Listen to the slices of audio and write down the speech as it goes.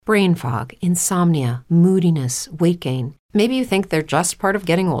Brain fog, insomnia, moodiness, weight gain. Maybe you think they're just part of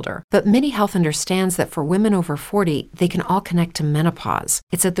getting older, but MIDI Health understands that for women over 40, they can all connect to menopause.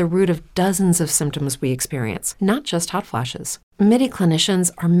 It's at the root of dozens of symptoms we experience, not just hot flashes. MIDI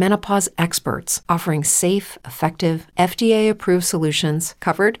clinicians are menopause experts, offering safe, effective, FDA-approved solutions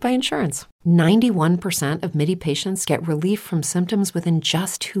covered by insurance. 91% of MIDI patients get relief from symptoms within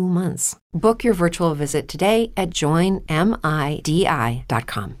just 2 months. Book your virtual visit today at joinmidi.com.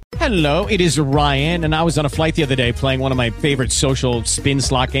 Hello, it is Ryan, and I was on a flight the other day playing one of my favorite social spin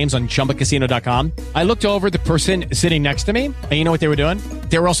slot games on ChumbaCasino.com. I looked over at the person sitting next to me, and you know what they were doing?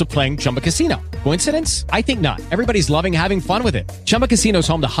 They were also playing Chumba Casino. Coincidence? I think not. Everybody's loving having fun with it. Chumba Casino is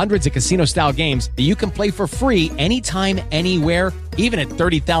home to hundreds of casino-style games that you can play for free anytime, anywhere, even at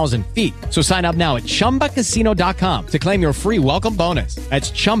 30,000 feet. So sign up now at ChumbaCasino.com to claim your free welcome bonus.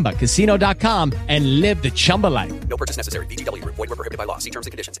 That's ChumbaCasino.com and live the Chumba life. No purchase necessary. VGW. Void where prohibited by law. See terms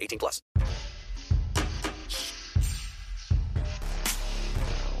and conditions. 18 plus.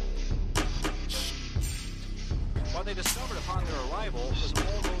 What they discovered upon their arrival was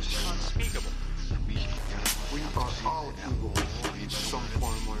almost unspeakable. We are all evil in some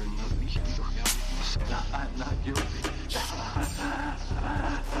form or another. I'm not guilty.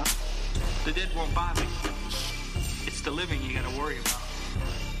 The dead won't bother you. It's the living you gotta worry about.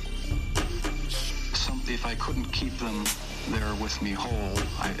 If I couldn't keep them there with me whole,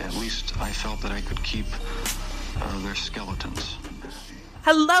 at least I felt that I could keep their skeletons.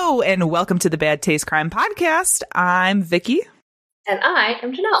 Hello, and welcome to the Bad Taste Crime Podcast. I'm Vicky. And I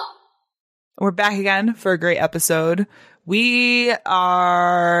am Janelle. We're back again for a great episode. I'm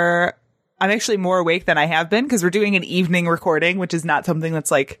actually more awake than I have been because we're doing an evening recording, which is not something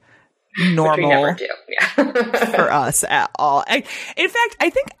that's like normal which we never do. Yeah. for us at all. In fact, I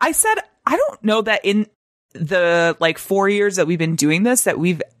think I said, I don't know that in the 4 years that we've been doing this that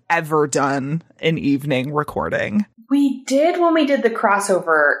we've ever done an evening recording. We did when we did the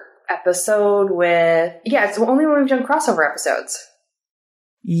crossover episode with, it's only when we've done crossover episodes.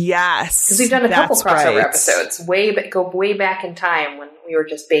 Yes. Because we've done a couple crossover episodes, go way back in time when we were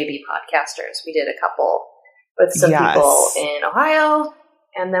just baby podcasters. We did a couple with some people in Ohio.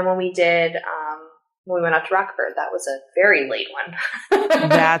 And then when we did, when we went out to Rockford, that was a very late one.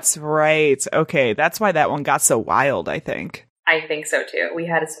 That's right. Okay. That's why that one got so wild, I think. I think so, too. We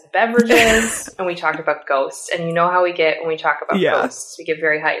had some beverages, and we talked about ghosts. And you know how we get when we talk about ghosts. We get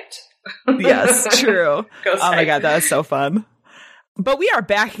very hyped. Yes, true. Ghost oh, hype. my God. That was so fun. But we are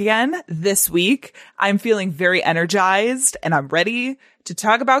back again this week. I'm feeling very energized, and I'm ready to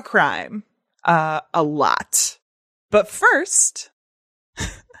talk about crime a lot. But first,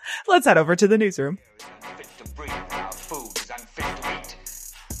 let's head over to the newsroom. Unfit to breathe, our food is unfit to eat.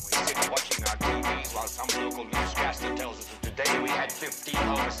 We sit watching our TVs while some local newscaster tells us that today we had 15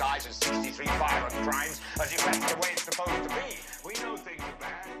 homicides and 63 violent crimes, as if that's the way it's supposed to be. We know things are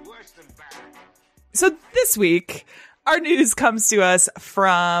bad, worse than bad. So this week, our news comes to us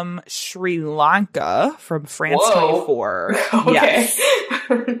from Sri Lanka, from France 24. Okay. Yes.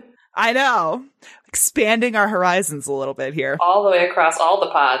 I know. Expanding our horizons a little bit here. All the way across all the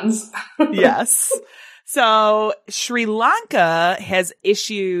ponds. Yes. So Sri Lanka has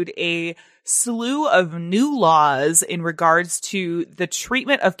issued a slew of new laws in regards to the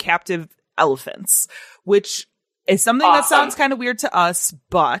treatment of captive elephants, which is something that sounds kind of weird to us,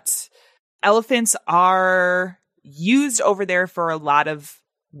 but elephants are used over there for a lot of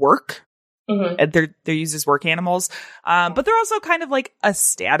work. Mm-hmm. They're used as work animals. But they're also kind of like a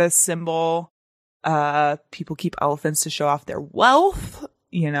status symbol. People keep elephants to show off their wealth,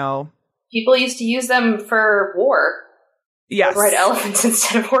 you know. People used to use them for war. Yes. Ride elephants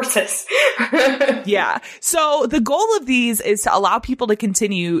instead of horses. Yeah. So the goal of these is to allow people to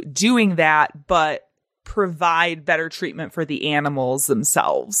continue doing that, but provide better treatment for the animals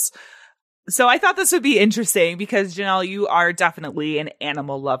themselves. So I thought this would be interesting because, Janelle, you are definitely an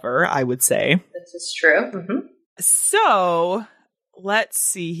animal lover, I would say. This is true. Mm-hmm. So let's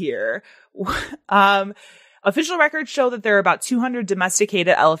see here. Official records show that there are about 200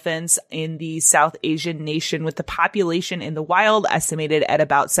 domesticated elephants in the South Asian nation, with the population in the wild estimated at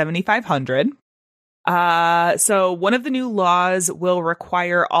about 7,500. So one of the new laws will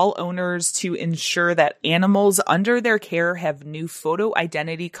require all owners to ensure that animals under their care have new photo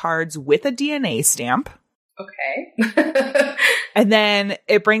identity cards with a DNA stamp. Okay. And then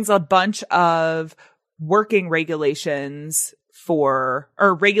it brings a bunch of working regulations for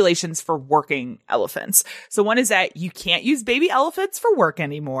working elephants. So one is that you can't use baby elephants for work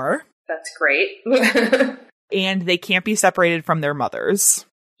anymore. That's great. And they can't be separated from their mothers.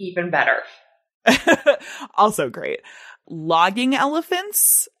 Even better. Also great. logging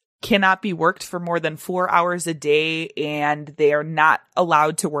elephants cannot be worked for more than 4 hours a day, and they are not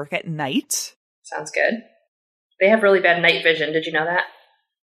allowed to work at night. Sounds good. They have really bad night vision. Did you know that?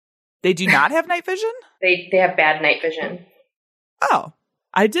 They do not have night vision? They have bad night vision. Oh,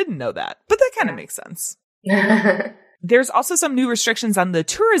 I didn't know that, but that kind of makes sense. There's also some new restrictions on the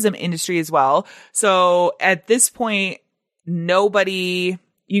tourism industry as well. So at this point,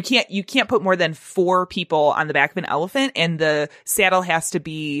 you can't put more than 4 people on the back of an elephant, and the saddle has to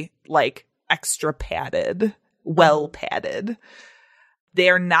be like extra padded, well padded. They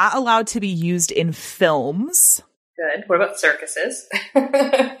are not allowed to be used in films. Good. What about circuses?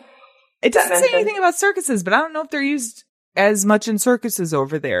 It doesn't say anything about circuses, but I don't know if they're used as much in circuses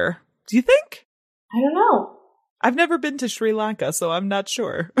over there. Do you think? I don't know. I've never been to Sri Lanka, so I'm not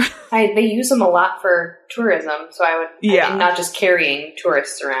sure. They use them a lot for tourism, so I mean, not just carrying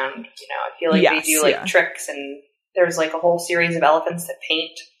tourists around. I feel like they do tricks, and there's like a whole series of elephants that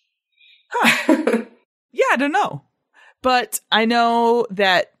paint. Huh. Yeah, I don't know. But I know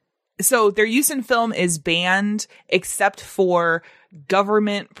that, so their use in film is banned except for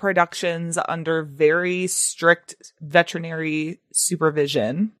government productions under very strict veterinary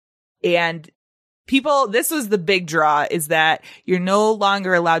supervision. And this was the big draw, is that you're no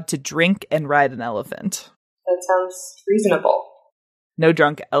longer allowed to drink and ride an elephant. That sounds reasonable. No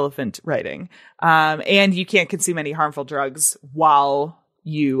drunk elephant riding. And you can't consume any harmful drugs while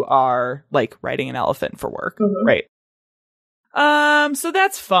you are like riding an elephant for work. Mm-hmm. Right. So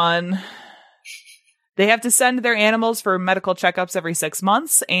that's fun. They have to send their animals for medical checkups every 6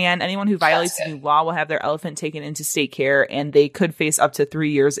 months, and anyone who violates the new law will have their elephant taken into state care, and they could face up to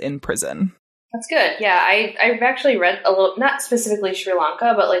 3 years in prison. That's good. Yeah, I've actually read a little, not specifically Sri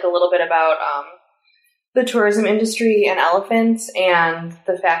Lanka, but like a little bit about the tourism industry and elephants, and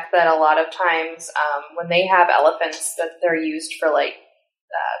the fact that a lot of times when they have elephants that they're used for like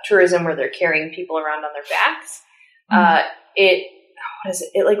tourism where they're carrying people around on their backs, it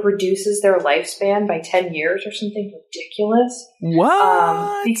like reduces their lifespan by 10 years or something ridiculous.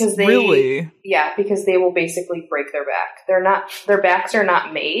 What? Because because they will basically break their back. Their backs are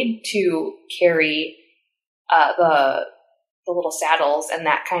not made to carry the little saddles and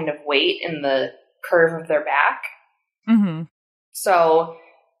that kind of weight in the curve of their back. Mm-hmm. So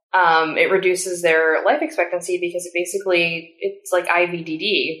it reduces their life expectancy because it's like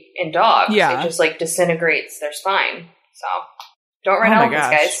IVDD in dogs. Yeah. It just like disintegrates their spine. So don't ride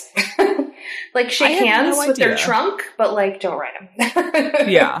elephants, guys. Like shake hands with their trunk, but like don't ride them.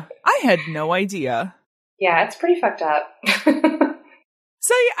 Yeah. I had no idea. Yeah, it's pretty fucked up.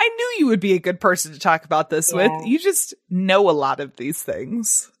 So I knew you would be a good person to talk about this with. You just know a lot of these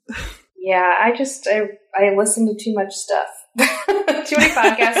things. Yeah, I listen to too much stuff. Too many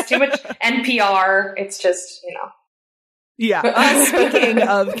podcasts, too much NPR. It's just, Yeah. Speaking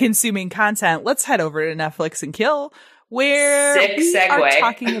of consuming content, let's head over to Netflix and Kill, where we are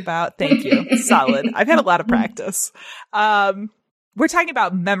talking about, thank you, solid. I've had a lot of practice. We're talking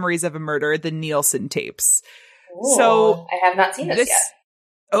about Memories of a Murder, the Nielsen tapes. Ooh, so I have not seen this yet.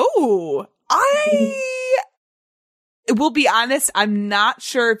 Oh, I will be honest, I'm not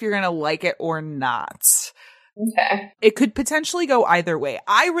sure if you're going to like it or not. Okay. It could potentially go either way.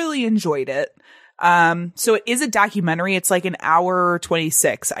 I really enjoyed it. So it is a documentary. It's like an hour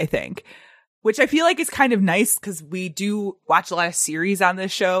 26, I think, which I feel like is kind of nice because we do watch a lot of series on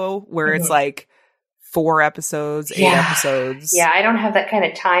this show where it's like 4 episodes, 8 episodes. Yeah, I don't have that kind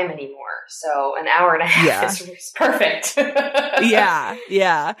of time anymore. So an hour and a half is perfect.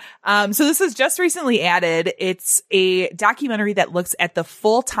 Yeah. So this was just recently added. It's a documentary that looks at the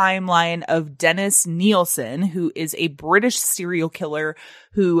full timeline of Dennis Nielsen, who is a British serial killer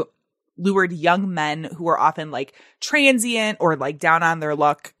who lured young men who were often like transient or like down on their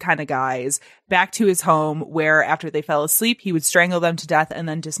luck kind of guys back to his home, where after they fell asleep, he would strangle them to death and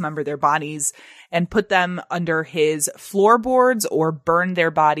then dismember their bodies and put them under his floorboards or burn their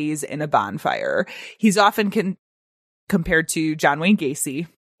bodies in a bonfire. He's often compared to John Wayne Gacy,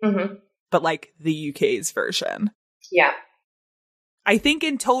 but like the UK's version. Yeah. I think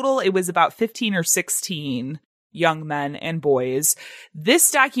in total it was about 15 or 16 young men and boys.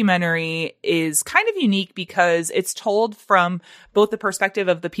 This documentary is kind of unique because it's told from both the perspective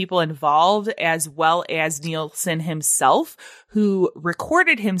of the people involved as well as Nielsen himself, who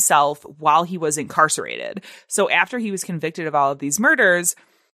recorded himself while he was incarcerated. So after he was convicted of all of these murders,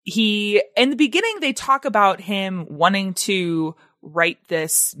 in the beginning, they talk about him wanting to write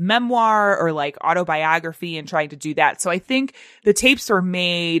this memoir or like autobiography and trying to do that. So I think the tapes were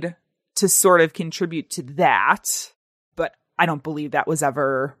made to sort of contribute to that, but I don't believe that was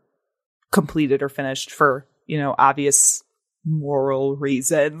ever completed or finished for obvious moral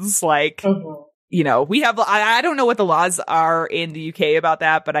reasons. Like, we have, I don't know what the laws are in the UK about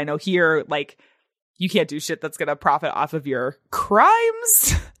that, but I know here, like, you can't do shit that's going to profit off of your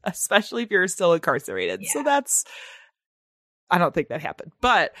crimes, especially if you're still incarcerated. Yeah. So I don't think that happened.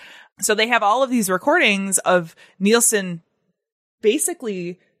 But so they have all of these recordings of Nielsen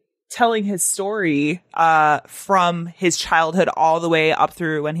basically telling his story from his childhood all the way up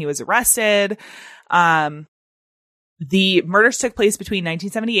through when he was arrested. The murders took place between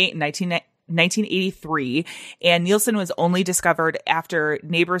 1978 and 1983, and Nielsen was only discovered after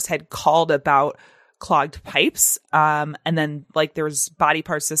neighbors had called about clogged pipes. And then like there was body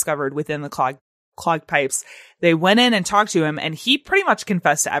parts discovered within the clogged pipes. They went in and talked to him, and he pretty much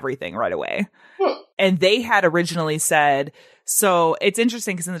confessed to everything right away. And they had originally said, so it's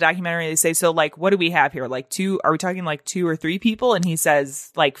interesting because in the documentary they say, so like, what do we have here? Like are we talking like 2 or 3 people? And he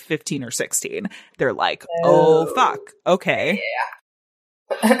says like 15 or 16. They're like, oh fuck. Okay.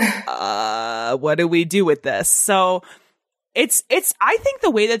 Yeah. What do we do with this? So it's, I think the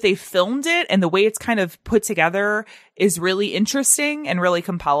way that they filmed it and the way it's kind of put together is really interesting and really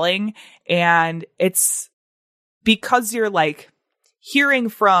compelling. And it's because you're like hearing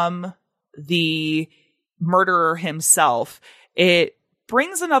from the murderer himself, it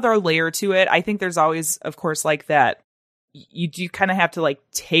brings another layer to it. I think there's always, of course, like that you do kind of have to like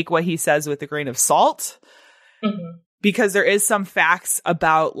take what he says with a grain of salt. Because there is some facts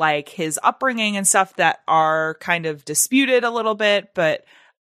about like his upbringing and stuff that are kind of disputed a little bit, but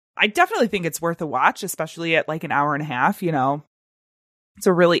I definitely think it's worth a watch, especially at like an hour and a half, It's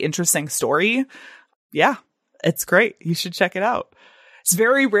a really interesting story. Yeah, it's great. You should check it out. It's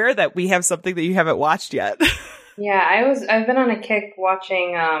very rare that we have something that you haven't watched yet. Yeah, I've been on a kick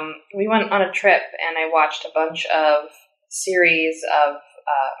watching, we went on a trip and I watched a bunch of series of,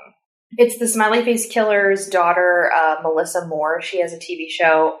 it's the Smiley Face Killer's daughter, Melissa Moore. She has a TV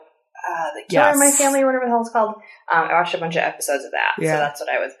show, The Killer in My Family, or whatever the hell it's called. I watched a bunch of episodes of that, so that's what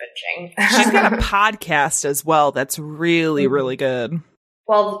I was binging. She's got a podcast as well that's really, really good.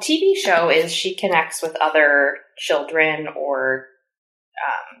 Well, the TV show is she connects with other children or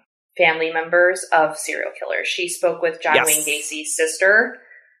family members of serial killers. She spoke with John Wayne Gacy's sister,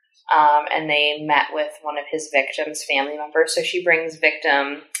 and they met with one of his victims' family members. So she brings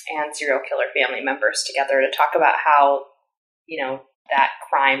victim and serial killer family members together to talk about how, that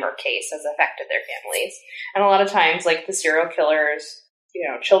crime or case has affected their families. And a lot of times, like, the serial killers,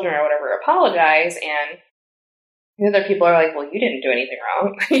 children or whatever, apologize, and the other people are like, well, you didn't do anything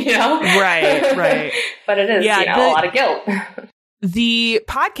wrong, Right. But it is, a lot of guilt. The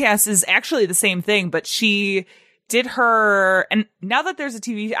podcast is actually the same thing, but she did her, and now that there's a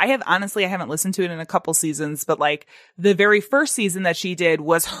TV, I haven't listened to it in a couple seasons, but like the very first season that she did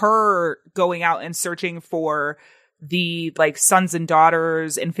was her going out and searching for the like sons and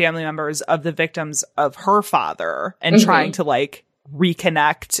daughters and family members of the victims of her father and trying to like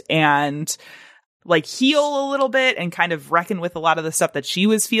reconnect and like heal a little bit and kind of reckon with a lot of the stuff that she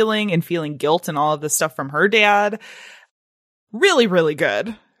was feeling and feeling guilt and all of the stuff from her dad. Really, really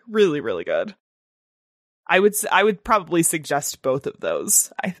good. Really, really good. I would probably suggest both of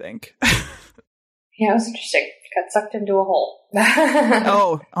those, I think. Yeah, it was interesting. Got sucked into a hole.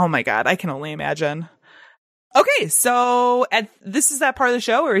 Oh my God. I can only imagine. Okay, so this is that part of the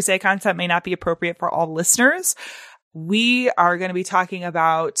show where we say content may not be appropriate for all listeners. We are going to be talking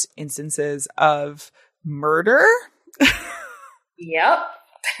about instances of murder. Yep.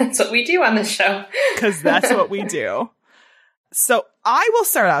 That's what we do on this show. Because that's what we do. So I will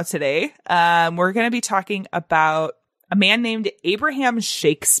start out today. We're going to be talking about a man named Abraham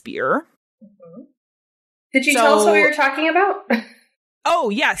Shakespeare. Did you tell us what we were talking about?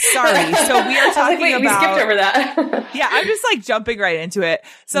 Oh, yes. Sorry. So we are talking about... we skipped over that. Yeah, I'm just like jumping right into it.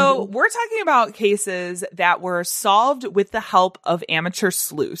 So we're talking about cases that were solved with the help of amateur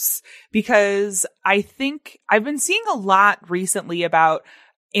sleuths, because I think I've been seeing a lot recently about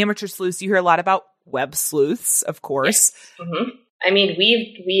amateur sleuths. You hear a lot about web sleuths, of course. Yes. I mean,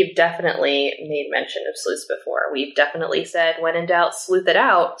 we've definitely made mention of sleuths before. We've definitely said, when in doubt, sleuth it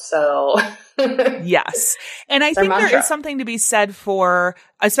out. So yes. And I think there is something to be said for,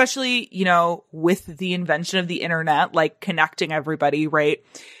 especially, with the invention of the internet, like connecting everybody, right?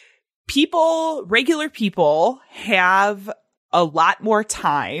 Regular people have a lot more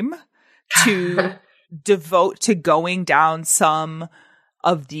time to devote to going down some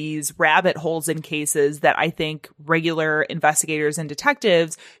of these rabbit holes in cases that I think regular investigators and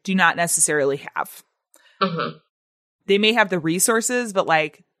detectives do not necessarily have. They may have the resources, but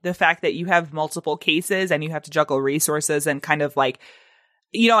like the fact that you have multiple cases and you have to juggle resources and kind of like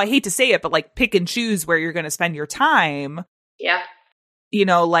you know, I hate to say it, but like pick and choose where you're going to spend your time. Yeah. You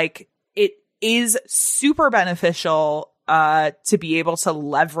know, like it is super beneficial to be able to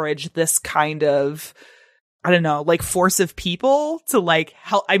leverage this kind of, I don't know, like force of people to like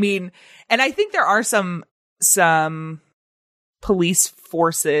help. I mean, and I think there are some police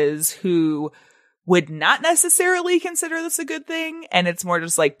forces who would not necessarily consider this a good thing. And it's more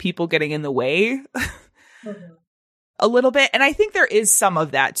just like people getting in the way a little bit. And I think there is some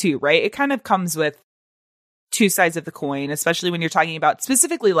of that too, right? It kind of comes with two sides of the coin, especially when you're talking about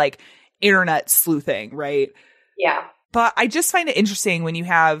specifically like internet sleuthing, right? Yeah. But I just find it interesting when you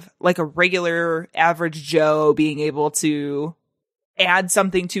have like a regular average Joe being able to add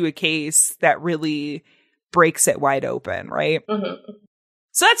something to a case that really breaks it wide open, right? Mm-hmm.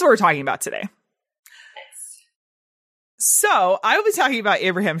 So that's what we're talking about today. Nice. So I will be talking about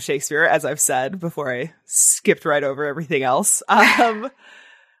Abraham Shakespeare, as I've said before I skipped right over everything else.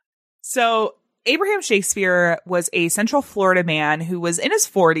 So Abraham Shakespeare was a Central Florida man who was in his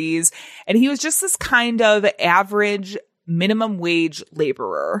 40s, and he was just this kind of average minimum wage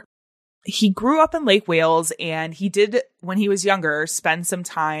laborer. He grew up in Lake Wales, and he did, when he was younger, spend some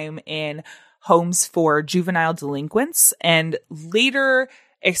time in homes for juvenile delinquents, and later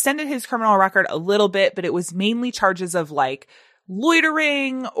extended his criminal record a little bit, but it was mainly charges of like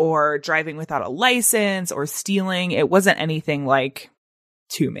loitering or driving without a license or stealing. It wasn't anything like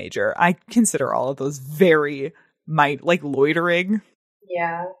too major. I consider all of those very like loitering.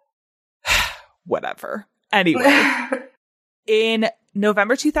 Yeah. Whatever. Anyway, in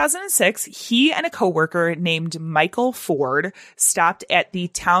November 2006, he and a coworker named Michael Ford stopped at the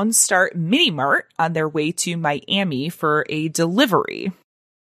Town Start Mini Mart on their way to Miami for a delivery.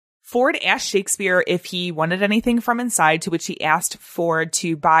 Ford asked Shakespeare if he wanted anything from inside, to which he asked Ford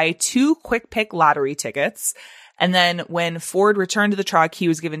to buy 2 quick pick lottery tickets. And then when Ford returned to the truck, he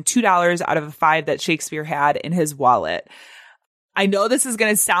was given $2 out of a $5 that Shakespeare had in his wallet. I know this is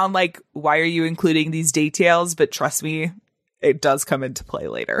going to sound like, why are you including these details? But trust me, it does come into play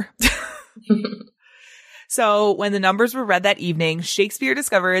later. So when the numbers were read that evening, Shakespeare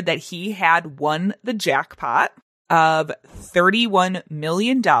discovered that he had won the jackpot of $31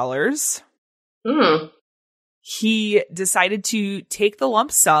 million. He decided to take the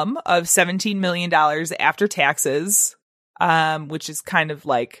lump sum of $17 million after taxes, which is kind of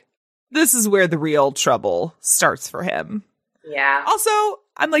like, this is where the real trouble starts for him. Yeah. Also,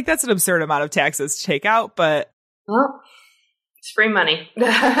 I'm like, that's an absurd amount of taxes to take out, but well, it's free money.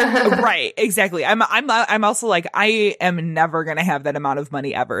 Right, exactly. I'm also like, I am never going to have that amount of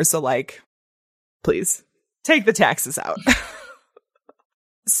money ever. So like, please take the taxes out.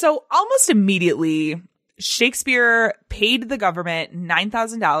 So almost immediately, Shakespeare paid the government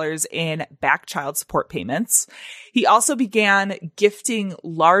 $9,000 in back child support payments. He also began gifting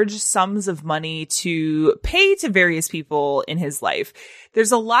large sums of money to pay to various people in his life.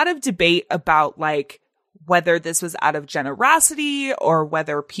 There's a lot of debate about like whether this was out of generosity or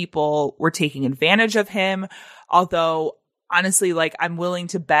whether people were taking advantage of him. Although honestly, like I'm willing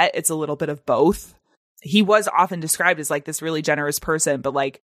to bet it's a little bit of both. He was often described as like this really generous person, but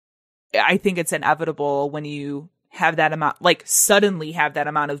like I think it's inevitable when you have that amount, like suddenly have that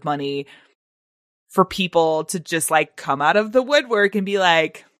amount of money for people to just like come out of the woodwork and be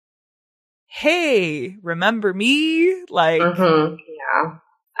like, hey, remember me? Like, yeah,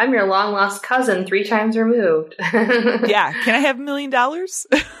 I'm your long lost cousin 3 times removed. Yeah. Can I have $1 million?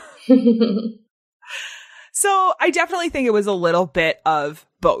 So I definitely think it was a little bit of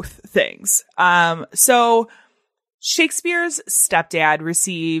both things. So Shakespeare's stepdad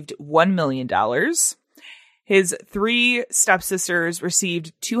received $1 million. His 3 stepsisters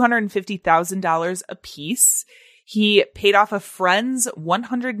received $250,000 apiece. He paid off a friend's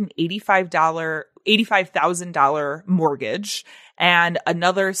 $185,000 mortgage and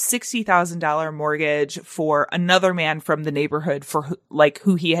another $60,000 mortgage for another man from the neighborhood for like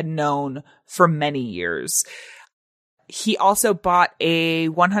who he had known for many years. He also bought a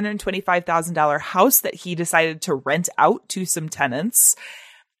 $125,000 house that he decided to rent out to some tenants,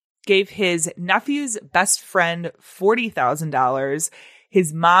 gave his nephew's best friend $40,000,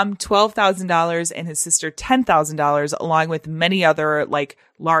 his mom $12,000, and his sister $10,000, along with many other like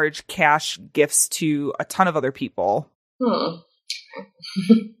large cash gifts to a ton of other people. That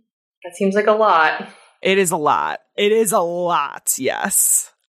seems like a lot. It is a lot. It is a lot,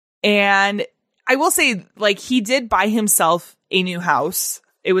 yes. And I will say, like, he did buy himself a new house.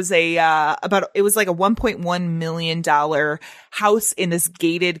 It was like a $1.1 million house in this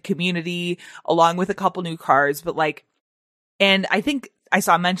gated community, along with a couple new cars. But like, and I think I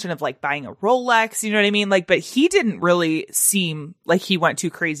saw a mention of like buying a Rolex, you know what I mean? Like, but he didn't really seem like he went too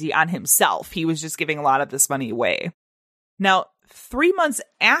crazy on himself. He was just giving a lot of this money away. Now, 3 months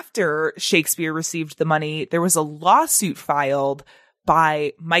after Shakespeare received the money, there was a lawsuit filed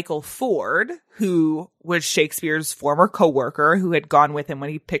by Michael Ford, who was Shakespeare's former coworker who had gone with him when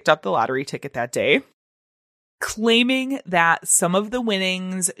he picked up the lottery ticket that day, claiming that some of the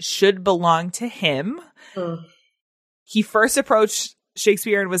winnings should belong to him. He first approached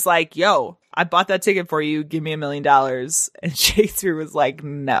Shakespeare and was like, yo, I bought that ticket for you. Give me $1 million. And Shakespeare was like,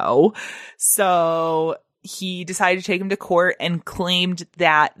 no. So he decided to take him to court and claimed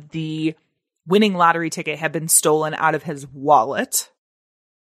that the winning lottery ticket had been stolen out of his wallet.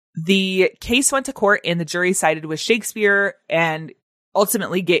 The case went to court and the jury sided with Shakespeare, and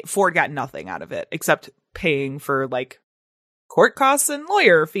ultimately Ford got nothing out of it except paying for like court costs and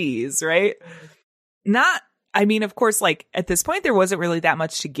lawyer fees, right? Of course, like at this point, there wasn't really that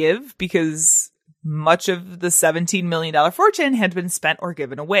much to give because much of the $17 million fortune had been spent or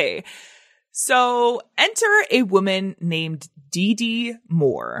given away. So enter a woman named Dee Dee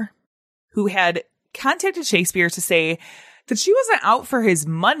Moore, who had contacted Shakespeare to say that she wasn't out for his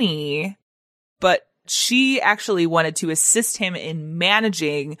money, but she actually wanted to assist him in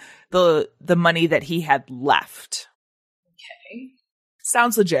managing the money that he had left. Okay.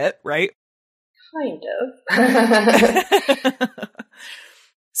 Sounds legit, right? Kind of.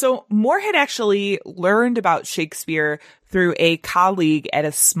 So Moore had actually learned about Shakespeare through a colleague at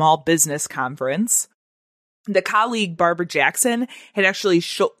a small business conference. The colleague, Barbara Jackson, had actually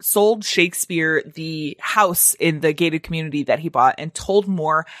sold Shakespeare the house in the gated community that he bought and told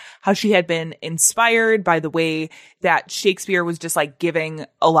Moore how she had been inspired by the way that Shakespeare was just like giving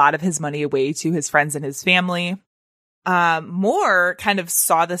a lot of his money away to his friends and his family. Moore kind of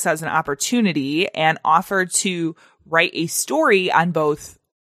saw this as an opportunity and offered to write a story on both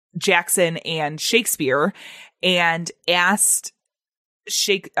Jackson and Shakespeare, and asked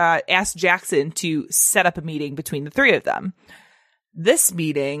Jackson to set up a meeting between the three of them. This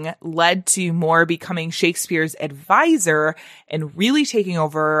meeting led to Moore becoming Shakespeare's advisor and really taking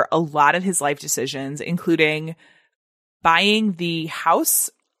over a lot of his life decisions, including buying the house.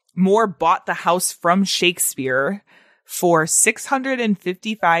 Moore bought the house from Shakespeare for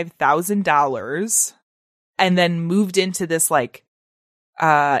 $655,000 and then moved into this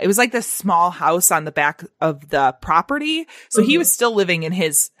it was like this small house on the back of the property. So he was still living in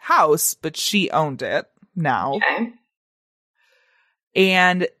his house, but she owned it now. Okay.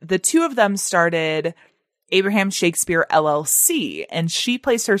 And the two of them started Abraham Shakespeare LLC, and she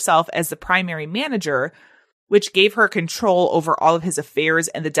placed herself as the primary manager, which gave her control over all of his affairs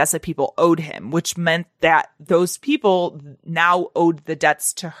and the debts that people owed him, which meant that those people now owed the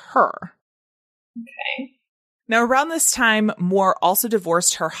debts to her. Okay. Now, around this time, Moore also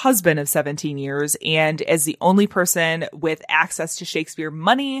divorced her husband of 17 years, and as the only person with access to Shakespeare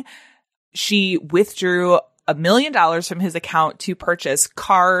money, she withdrew $1 million from his account to purchase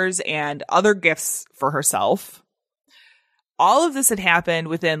cars and other gifts for herself. All of this had happened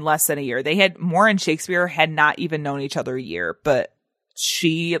within less than a year. Moore and Shakespeare had not even known each other a year, but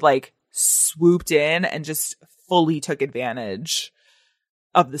she swooped in and just fully took advantage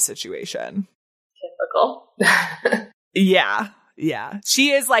of the situation. Typical. Yeah. She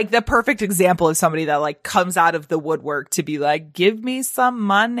is the perfect example of somebody that comes out of the woodwork to be like, give me some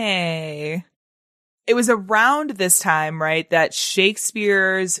money. It was around this time, right, that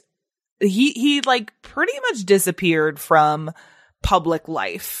Shakespeare's he pretty much disappeared from public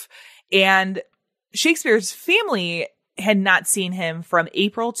life. And Shakespeare's family had not seen him from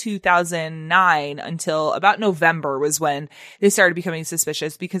April 2009 until about November was when they started becoming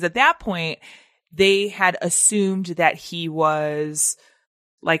suspicious, because at that point they had assumed that he was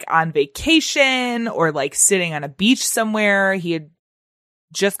on vacation or sitting on a beach somewhere. He had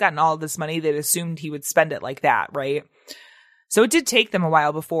just gotten all of this money. They'd assumed he would spend it like that, right? So it did take them a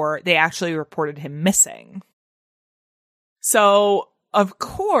while before they actually reported him missing. So, of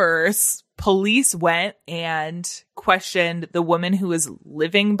course, police went and questioned the woman who was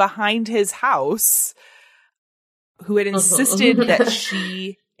living behind his house, who had insisted that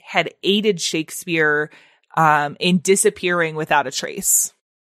she had aided Shakespeare in disappearing without a trace.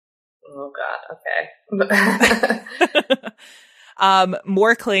 Oh, God. Okay.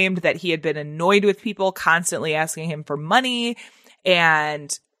 Moore claimed that he had been annoyed with people constantly asking him for money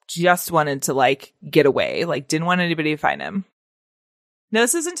and just wanted to get away, didn't want anybody to find him. Now,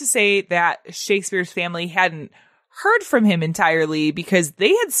 this isn't to say that Shakespeare's family hadn't heard from him entirely, because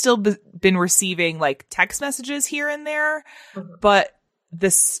they had still been receiving text messages here and there, but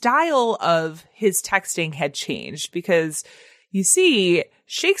the style of his texting had changed, because You see,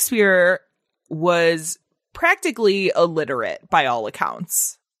 Shakespeare was practically illiterate by all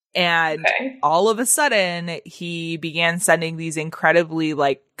accounts. And all of a sudden, he began sending these incredibly,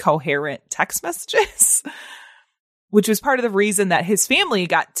 like, coherent text messages, which was part of the reason that his family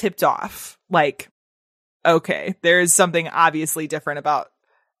got tipped off. Like, okay, there is something obviously different about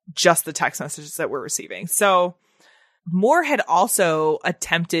just the text messages that we're receiving. So Moore had also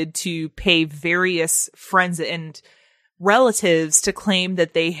attempted to pay various friends and relatives to claim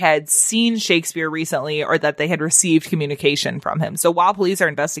that they had seen Shakespeare recently or that they had received communication from him. So while police are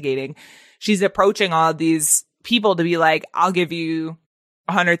investigating, she's approaching all of these people to be like, I'll give you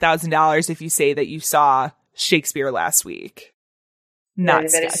 $100,000 if you say that you saw Shakespeare last week. Not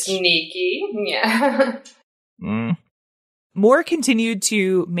very sneaky. Yeah. Moore continued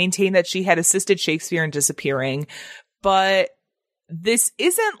to maintain that she had assisted Shakespeare in disappearing, but this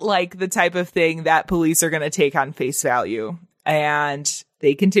isn't like the type of thing that police are going to take on face value, and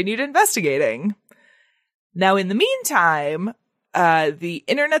they continued investigating. Now, in the meantime, the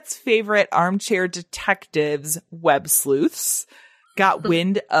internet's favorite armchair detectives, web sleuths, got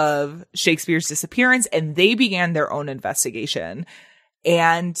wind of Shakespeare's disappearance, and they began their own investigation.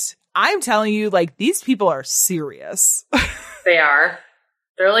 And I'm telling you, like, these people are serious. They are.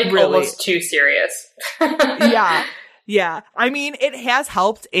 They're like really almost too serious. Yeah. Yeah. I mean, it has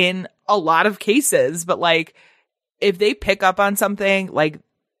helped in a lot of cases, but like if they pick up on something, like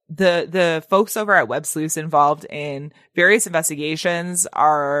the folks over at Web Sleuths involved in various investigations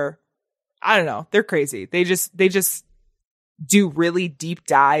are, I don't know, they're crazy. They just do really deep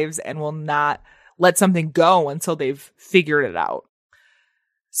dives and will not let something go until they've figured it out.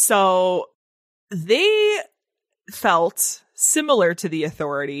 So they felt similar to the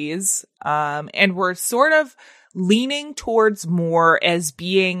authorities, and were sort of leaning towards Moore as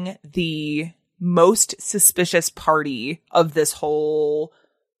being the most suspicious party of this whole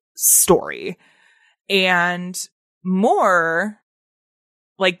story. And Moore,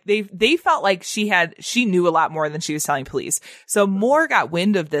 like they felt like she knew a lot more than she was telling police. So Moore got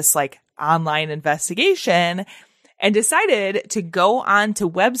wind of this like online investigation and decided to go on to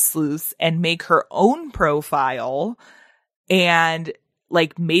Web Sleuths and make her own profile, and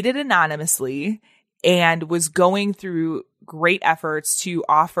like made it anonymously, and was going through great efforts to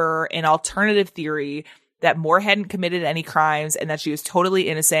offer an alternative theory that Moore hadn't committed any crimes and that she was totally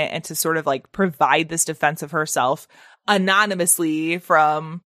innocent, and to sort of like provide this defense of herself anonymously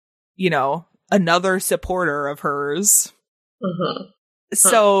from, you know, another supporter of hers. Mm-hmm.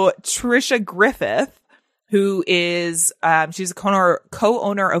 So Trisha Griffith, who is, she's a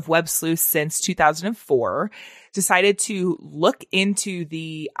co-owner of Web Sleuths since 2004, decided to look into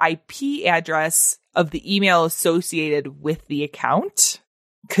the IP address of the email associated with the account,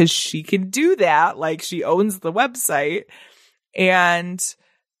 because she can do that. Like, she owns the website. And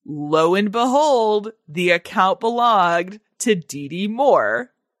lo and behold, the account belonged to Dee Dee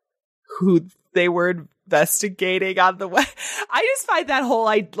Moore, who they were investigating on the web. I just find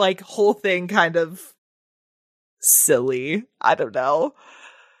that whole thing kind of silly. I don't know.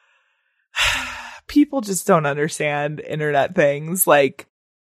 People just don't understand internet things. Like,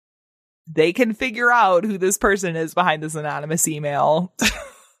 they can figure out who this person is behind this anonymous email.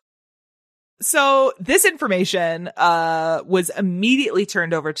 So this information was immediately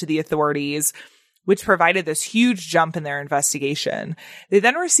turned over to the authorities, which provided this huge jump in their investigation. They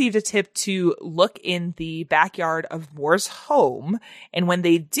then received a tip to look in the backyard of Moore's home. And when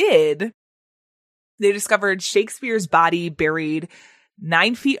they did, they discovered Shakespeare's body buried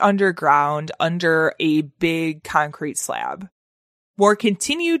 9 feet underground under a big concrete slab. Moore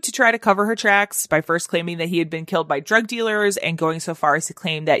continued to try to cover her tracks by first claiming that he had been killed by drug dealers and going so far as to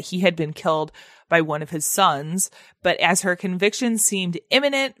claim that he had been killed by one of his sons. But as her conviction seemed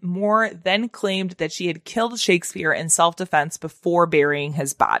imminent, Moore then claimed that she had killed Shakespeare in self-defense before burying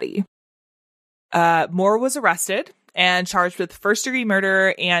his body. Moore was arrested and charged with first-degree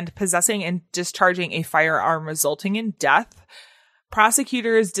murder and possessing and discharging a firearm resulting in death.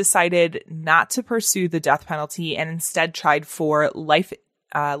 Prosecutors decided not to pursue the death penalty and instead tried for life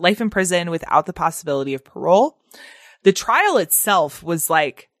in prison without the possibility of parole. The trial itself was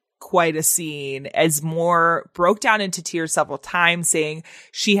like quite a scene, as Moore broke down into tears several times, saying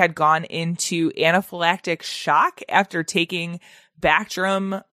she had gone into anaphylactic shock after taking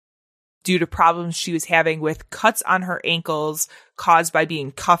Bactrim due to problems she was having with cuts on her ankles caused by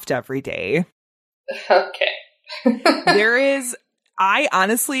being cuffed every day. Okay. I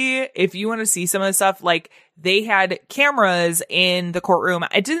honestly, if you want to see some of the stuff, like, they had cameras in the courtroom.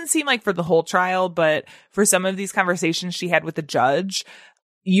 It didn't seem like for the whole trial, but for some of these conversations she had with the judge,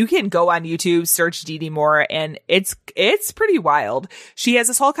 you can go on YouTube, search Dee Dee Moore, and it's pretty wild. She has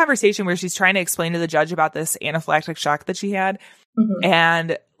this whole conversation where she's trying to explain to the judge about this anaphylactic shock that she had. Mm-hmm.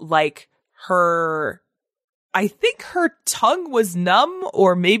 And like I think her tongue was numb,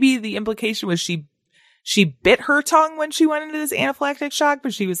 or maybe the implication was she bit her tongue when she went into this anaphylactic shock,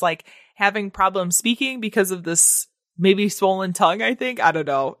 but she was like having problems speaking because of this maybe swollen tongue, I think. I don't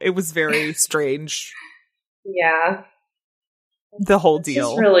know. It was very strange. Yeah. The whole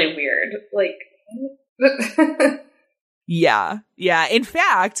deal. It's really weird. Like, yeah. In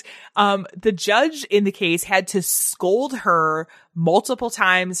fact, the judge in the case had to scold her multiple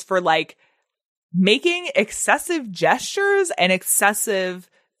times for like making excessive gestures and excessive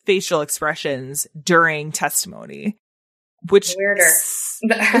facial expressions during testimony, which sounds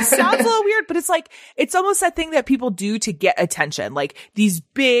a little weird, but it's like, it's almost that thing that people do to get attention. Like these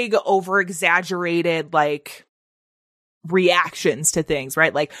big over exaggerated, like reactions to things,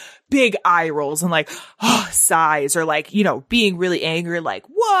 right? Like big eye rolls and like, sighs, or like, you know, being really angry, like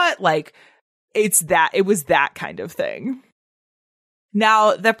what? Like it was that kind of thing.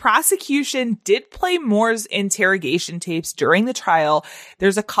 Now, the prosecution did play Moore's interrogation tapes during the trial.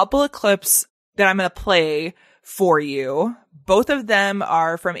 There's a couple of clips that I'm going to play for you. Both of them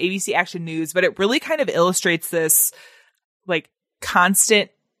are from ABC Action News, but it really kind of illustrates this like constant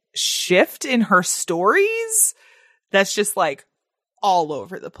shift in her stories that's just like all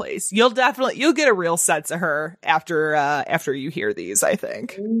over the place. You'll get a real sense of her after you hear these, I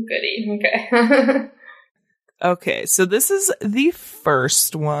think. Goody. Okay. Okay, so this is the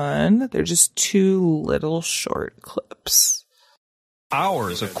first one. They're just two little short clips.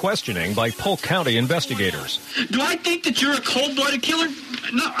 Hours of questioning by Polk County investigators. Do I think that you're a cold-blooded killer?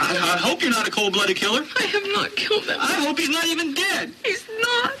 No, I hope you're not a cold-blooded killer. I have not killed him. I hope he's not even dead. He's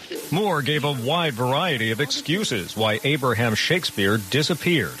not. Moore gave a wide variety of excuses why Abraham Shakespeare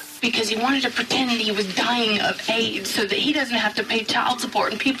disappeared. Because he wanted to pretend he was dying of AIDS so that he doesn't have to pay child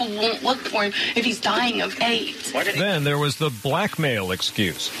support and people won't look for him if he's dying of AIDS. Then there was the blackmail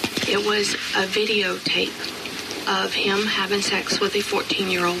excuse. It was a videotape of him having sex with a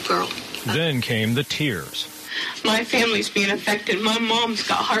 14-year-old girl. Then came the tears. My family's being affected. My mom's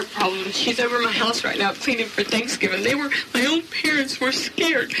got heart problems. She's over my house right now cleaning for Thanksgiving. My own parents were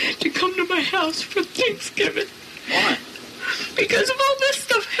scared to come to my house for Thanksgiving. Why? Because of all this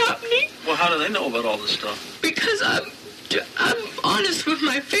stuff happening. Well, how do they know about all this stuff? Because I'm honest with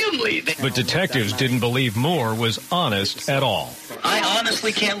my family. But detectives didn't believe Moore was honest at all. I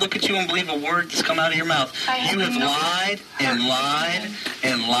honestly can't look at you and believe a word that's come out of your mouth. You have lied and lied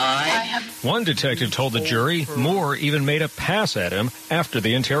and lied. One detective told the jury Moore even made a pass at him after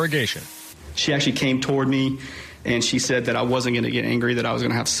the interrogation. She actually came toward me and she said that I wasn't going to get angry, that I was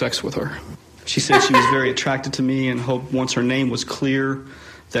going to have sex with her. She said she was very attracted to me and hoped once her name was clear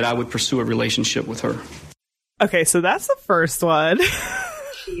that I would pursue a relationship with her. Okay, so that's the first one.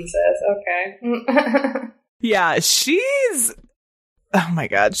 Jesus, okay. Yeah, oh my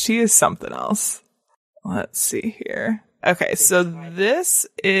God, she is something else. Let's see here. Okay, so this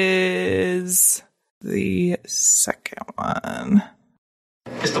is the second one.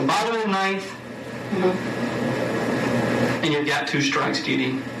 It's the bottom of the ninth, and you've got 2 strikes, Dee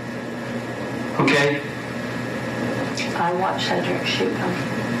Dee. Okay? I watched Cedric shoot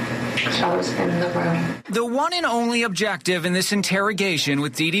him. I was in the room. The one and only objective in this interrogation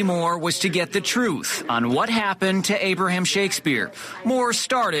with Dee Dee Moore was to get the truth on what happened to Abraham Shakespeare. Moore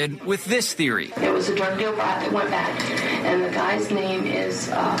started with this theory. It was a drug deal that went back, and the guy's name is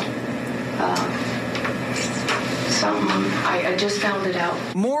something. I just found it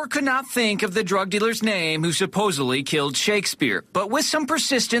out. Moore could not think of the drug dealer's name who supposedly killed Shakespeare. But with some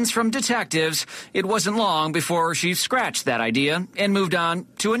persistence from detectives, it wasn't long before she scratched that idea and moved on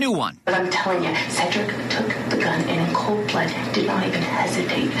to a new one. But I'm telling you, Cedric took the gun and in cold blood did not even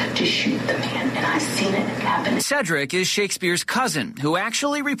hesitate to shoot the man. And I've seen it happen. Cedric is Shakespeare's cousin, who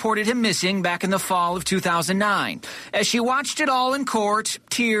actually reported him missing back in the fall of 2009. As she watched it all in court,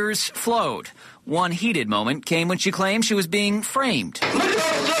 tears flowed. One heated moment came when she claimed she was being framed. Look at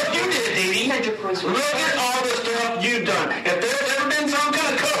all the stuff you did, Dee Dee. Look at all the stuff you've done. If there's ever been some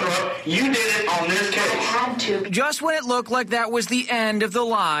kind of cover-up, you did it on this case. I had to. Just when it looked like that was the end of the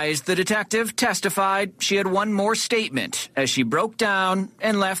lies, the detective testified she had one more statement as she broke down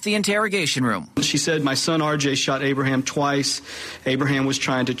and left the interrogation room. She said, my son RJ shot Abraham twice. Abraham was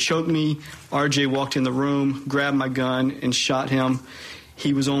trying to choke me. RJ walked in the room, grabbed my gun, and shot him.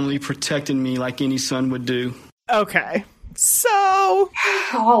 He was only protecting me like any son would do. Okay. So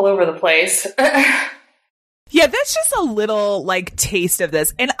all over the place. Yeah, that's just a little like taste of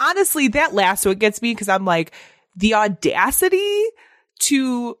this. And honestly, that last one gets me because I'm like, the audacity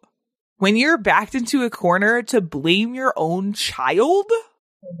when you're backed into a corner, to blame your own child?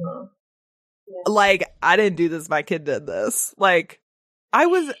 Mm-hmm. Yeah. Like, I didn't do this. My kid did this. Like, I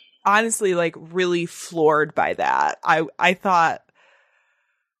was honestly like really floored by that. I thought,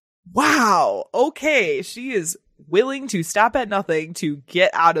 wow, okay, she is willing to stop at nothing to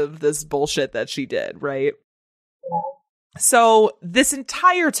get out of this bullshit that she did, right? Yeah. So this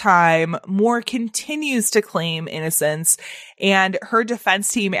entire time, Moore continues to claim innocence, and her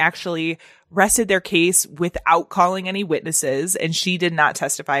defense team actually rested their case without calling any witnesses, and she did not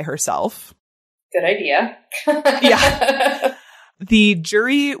testify herself. Good idea. Yeah. The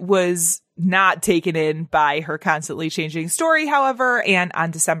jury was not taken in by her constantly changing story, however, and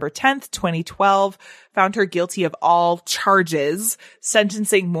on December 10th, 2012, found her guilty of all charges,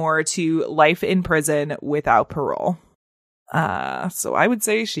 sentencing Moore to life in prison without parole. So I would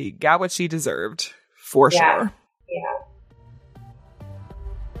say she got what she deserved, for sure. Yeah.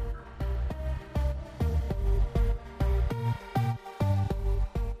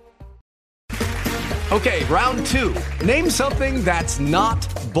 Okay, round two. Name something that's not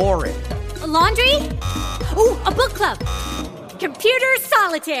boring. A laundry? Ooh, a book club. Computer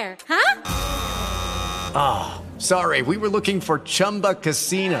solitaire, huh? Ah, oh, sorry, we were looking for Chumba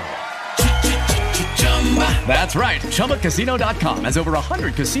Casino. That's right, ChumbaCasino.com has over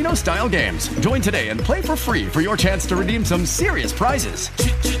 100 casino-style games. Join today and play for free for your chance to redeem some serious prizes.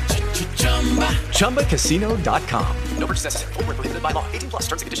 ChumbaCasino.com. No purchase necessary. Void where prohibited by law. 18+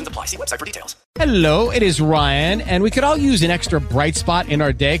 terms and conditions apply. See website for details. Hello, it is Ryan, and we could all use an extra bright spot in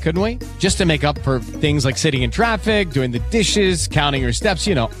our day, couldn't we? Just to make up for things like sitting in traffic, doing the dishes, counting your steps,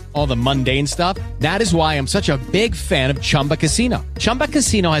 you know, all the mundane stuff. That is why I'm such a big fan of Chumba Casino. Chumba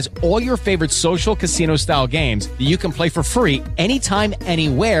Casino has all your favorite social casino-style games that you can play for free anytime,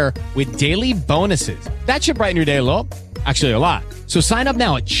 anywhere with daily bonuses. That should brighten your day a little. Actually, a lot. So sign up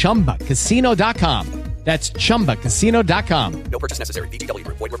now at ChumbaCasino.com. That's ChumbaCasino.com. No purchase necessary. VGW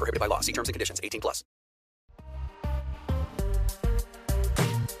Group. Void where prohibited by law. See terms and conditions. 18+.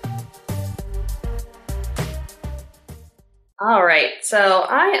 All right. So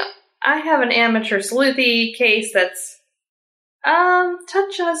I have an amateur sleuthy case that's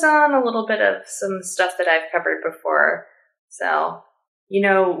touches on a little bit of some stuff that I've covered before. So, you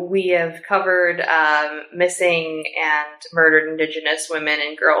know, we have covered missing and murdered Indigenous women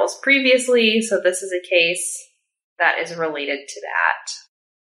and girls previously, so this is a case that is related to that.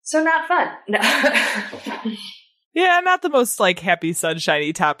 So not fun. No. Yeah, not the most, like, happy,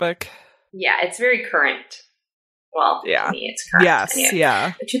 sunshiny topic. Yeah, it's very current. Well, yeah. To me, it's current. Yes, anyway.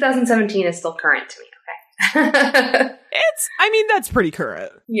 yeah. 2017 is still current to me, okay? That's pretty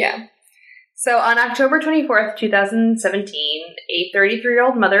current. Yeah. So on October 24th, 2017, a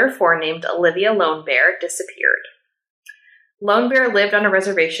 33-year-old mother of four named Olivia Lone Bear disappeared. Lone Bear lived on a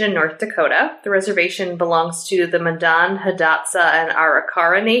reservation in North Dakota. The reservation belongs to the Mandan, Hidatsa, and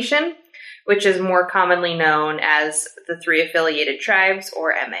Arikara Nation, which is more commonly known as the Three Affiliated Tribes,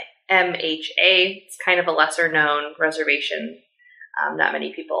 or MHA. It's kind of a lesser-known reservation. Not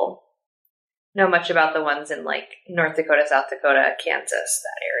many people know much about the ones in, like, North Dakota, South Dakota, Kansas,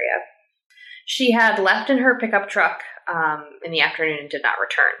 that area. She had left in her pickup truck in the afternoon and did not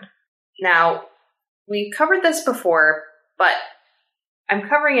return. Now, we covered this before, but I'm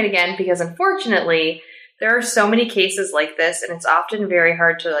covering it again because, unfortunately, there are so many cases like this, and it's often very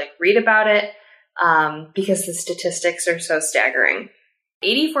hard to, like, read about it because the statistics are so staggering.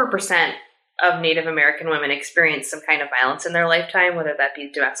 84% of Native American women experience some kind of violence in their lifetime, whether that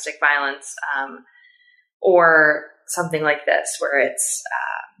be domestic violence or something like this, where it's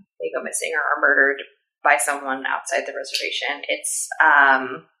they go missing or are murdered by someone outside the reservation. It's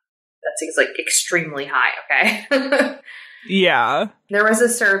that seems like extremely high. Okay. Yeah. There was a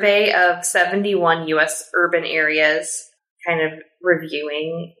survey of 71 U.S. urban areas, kind of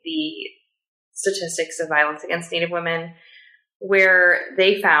reviewing the statistics of violence against Native women, where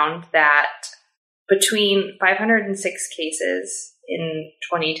they found that between 506 cases in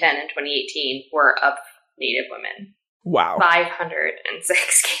 2010 and 2018 were of Native women. Wow.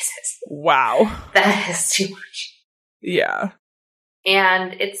 506 cases. Wow. That is too much. Yeah.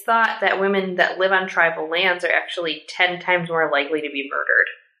 And it's thought that women that live on tribal lands are actually 10 times more likely to be murdered.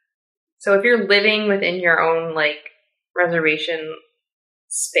 So if you're living within your own, like, reservation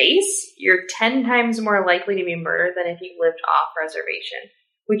space, you're 10 times more likely to be murdered than if you lived off reservation,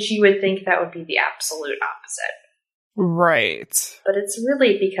 which you would think that would be the absolute opposite. Right. But it's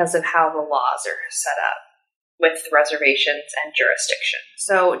really because of how the laws are set up with reservations and jurisdiction.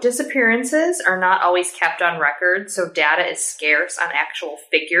 So disappearances are not always kept on record, so data is scarce on actual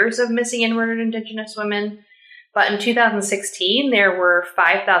figures of missing and murdered Indigenous women. But in 2016, there were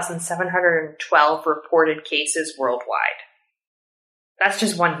 5,712 reported cases worldwide. That's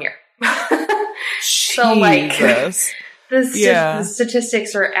just 1 year. So, like, the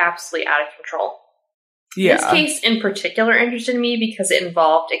statistics are absolutely out of control. Yeah. This case in particular interested me because it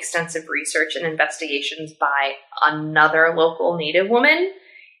involved extensive research and investigations by another local Native woman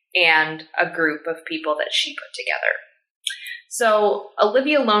and a group of people that she put together. So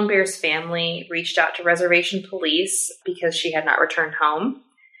Olivia Lone Bear's family reached out to reservation police because she had not returned home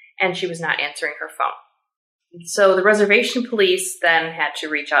and she was not answering her phone. So the reservation police then had to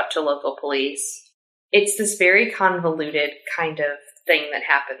reach out to local police. It's this very convoluted kind of thing that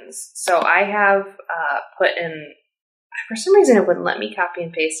happens. So I have put in, for some reason it wouldn't let me copy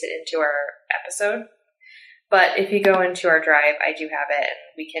and paste it into our episode. But if you go into our drive, I do have it,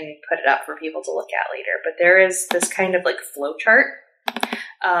 and we can put it up for people to look at later. But there is this kind of like flow chart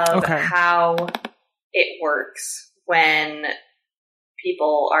of how it works when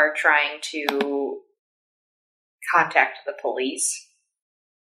people are trying to contact the police.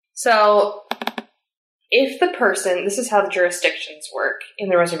 So if the person, this is how the jurisdictions work in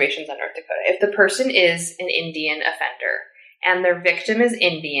the reservations on North Dakota. If the person is an Indian offender and their victim is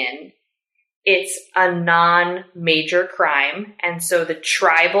Indian, it's a non-major crime, and so the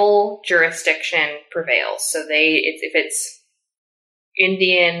tribal jurisdiction prevails. So if it's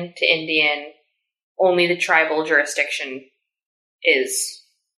Indian to Indian, only the tribal jurisdiction is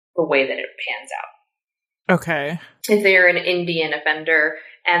the way that it pans out. Okay. If they're an Indian offender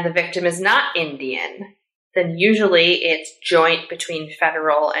and the victim is not Indian, then usually it's joint between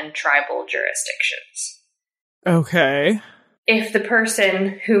federal and tribal jurisdictions. Okay. If the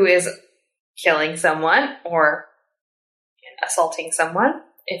person who is killing someone or assaulting someone,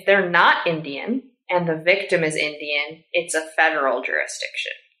 if they're not Indian and the victim is Indian, it's a federal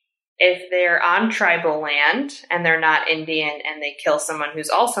jurisdiction. If they're on tribal land and they're not Indian and they kill someone who's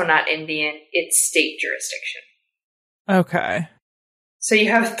also not Indian, it's state jurisdiction. Okay. So you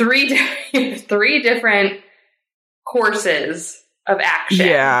have three different courses of action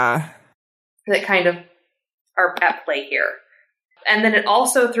that kind of are at play here. And then it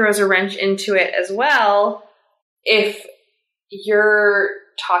also throws a wrench into it as well if you're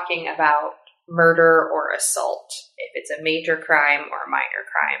talking about murder or assault. If it's a major crime or a minor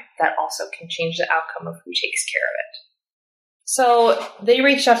crime, that also can change the outcome of who takes care of it. So they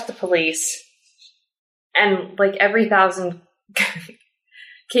reached out to the police, and like every 1,000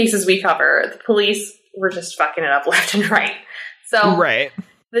 cases we cover, the police were just fucking it up left and right. So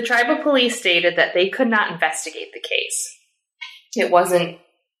the tribal police stated that they could not investigate the case. It wasn't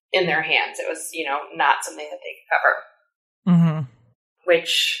in their hands. It was, not something that they could cover. Mm-hmm.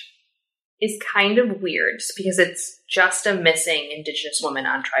 Which is kind of weird because it's just a missing Indigenous woman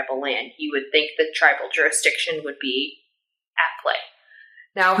on tribal land. You would think that tribal jurisdiction would be at play.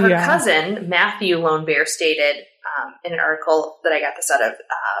 Now, her cousin, Matthew Lone Bear, stated in an article that I got this out of,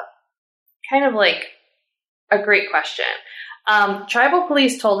 kind of like a great question. Tribal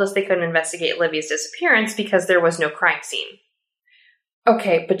police told us they couldn't investigate Livia's disappearance because there was no crime scene.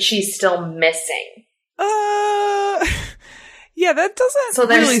 Okay, but she's still missing. Yeah, that doesn't So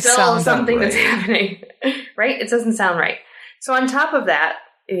there's really still sound something right. that's happening, right? It doesn't sound right. So on top of that,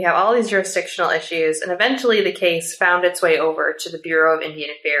 you have all these jurisdictional issues, and eventually the case found its way over to the Bureau of Indian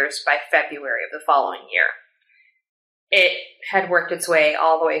Affairs by February of the following year. It had worked its way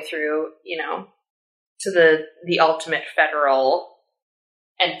all the way through, to the ultimate federal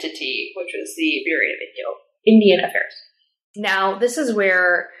entity, which was the Bureau of Indian Affairs. Now, this is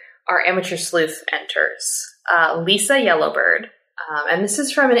where our amateur sleuth enters. Lisa Yellowbird. And this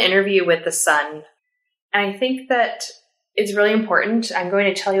is from an interview with The Sun. And I think that it's really important. I'm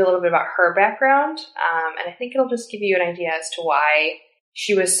going to tell you a little bit about her background. And I think it'll just give you an idea as to why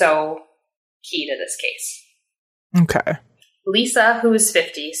she was so key to this case. Okay. Lisa, who is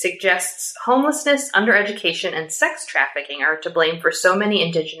 50, suggests homelessness, undereducation, and sex trafficking are to blame for so many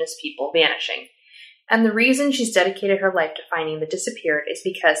Indigenous people vanishing. And the reason she's dedicated her life to finding the disappeared is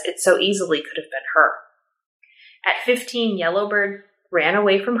because it so easily could have been her. At 15, Yellowbird ran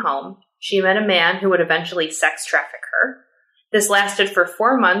away from home. She met a man who would eventually sex traffic her. This lasted for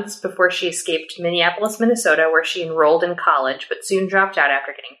 4 months before she escaped Minneapolis, Minnesota, where she enrolled in college, but soon dropped out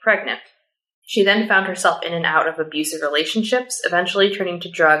after getting pregnant. She then found herself in and out of abusive relationships, eventually turning to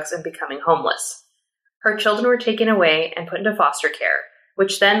drugs and becoming homeless. Her children were taken away and put into foster care,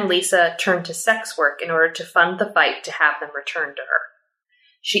 which then Lisa turned to sex work in order to fund the fight to have them returned to her.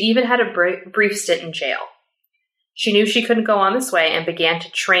 She even had a brief stint in jail. She knew she couldn't go on this way and began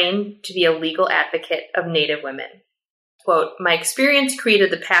to train to be a legal advocate of Native women. Quote, "My experience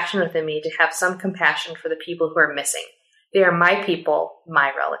created the passion within me to have some compassion for the people who are missing. They are my people,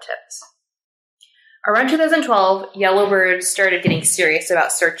 my relatives." Around 2012, Yellowbird started getting serious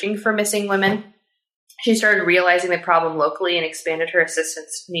about searching for missing women. She started realizing the problem locally and expanded her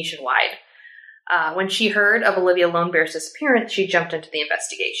assistance nationwide. When she heard of Olivia Lone Bear's disappearance, she jumped into the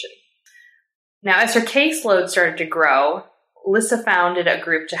investigation. Now, as her caseload started to grow, Lissa founded a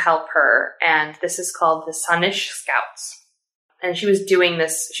group to help her, and this is called the Sunnish Scouts. And she was doing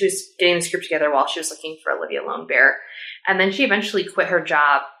this, she was getting this group together while she was looking for Olivia Lone Bear. And then she eventually quit her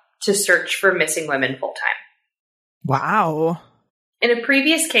job to search for missing women full-time. Wow. In a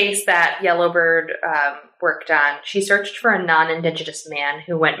previous case that Yellowbird worked on, she searched for a non-Indigenous man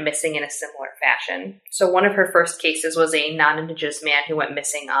who went missing in a similar fashion. So one of her first cases was a non-Indigenous man who went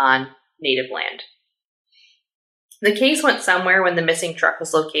missing on native land. The case went somewhere when the missing truck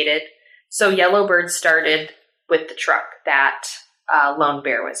was located, so Yellowbird started with the truck that Lone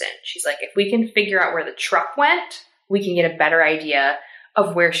Bear was in. She's like, if we can figure out where the truck went, we can get a better idea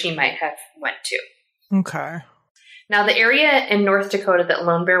of where she might have went to. Okay. Now, the area in North Dakota that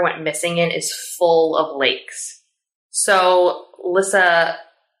Lone Bear went missing in is full of lakes. So Lissa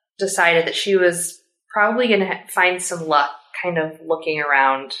decided that she was probably going to find some luck kind of looking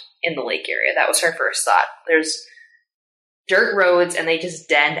around in the lake area. That was her first thought. There's dirt roads and they just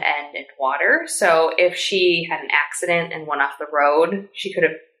dead end in water. So if she had an accident and went off the road, she could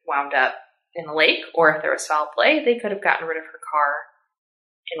have wound up in a lake, or if there was foul play, they could have gotten rid of her car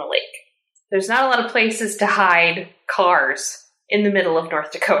in a lake. There's not a lot of places to hide cars in the middle of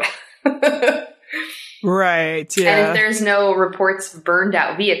North Dakota. Right, yeah. And if there's no reports of burned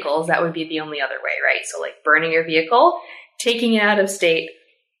out vehicles, that would be the only other way, right? So like burning your vehicle, taking it out of state,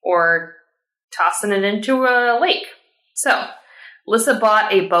 or tossing it into a lake. So Lissa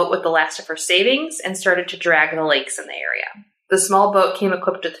bought a boat with the last of her savings and started to drag the lakes in the area. The small boat came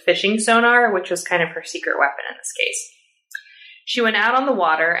equipped with fishing sonar, which was kind of her secret weapon in this case. She went out on the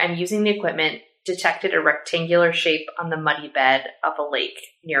water and, using the equipment, detected a rectangular shape on the muddy bed of a lake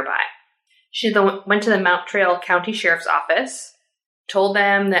nearby. She then went to the Mount Trail County Sheriff's Office, told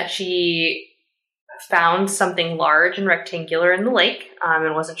them that she found something large and rectangular in the lake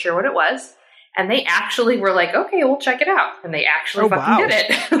and wasn't sure what it was. And they actually were like, okay, we'll check it out. And they actually did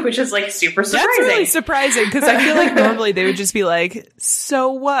it, which is like super surprising. That's really surprising because I feel like normally they would just be like,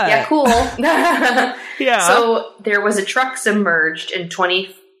 so what? Yeah, cool. Yeah. So there was a truck submerged in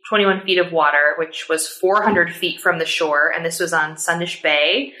 21 feet of water, which was 400 feet from the shore. And this was on Sunnish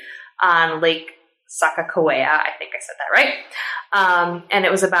Bay on Lake Sakakawea. I think I said that right. And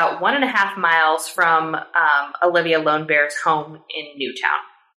it was about 1.5 miles from Olivia Lone Bear's home in Newtown.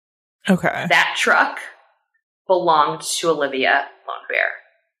 Okay. That truck belonged to Olivia Lone Bear.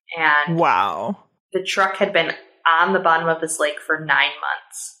 And wow. The truck had been on the bottom of this lake for 9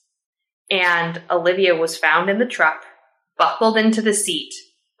 months. And Olivia was found in the truck, buckled into the seat,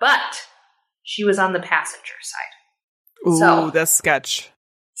 but she was on the passenger side. Ooh, so, that's sketch.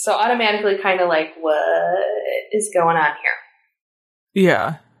 So automatically kind of like, what is going on here?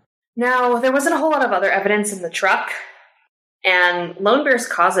 Yeah. Now, there wasn't a whole lot of other evidence in the truck. And Lone Bear's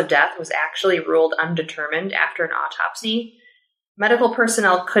cause of death was actually ruled undetermined after an autopsy. Medical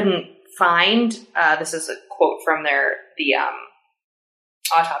personnel couldn't find, this is a quote from the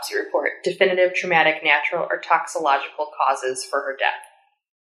autopsy report, definitive traumatic, natural, or toxicological causes for her death.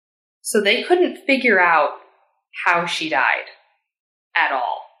 So they couldn't figure out how she died at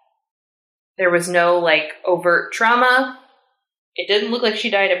all. There was no like overt trauma. It didn't look like she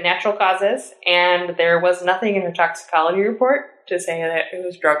died of natural causes, and there was nothing in her toxicology report to say that it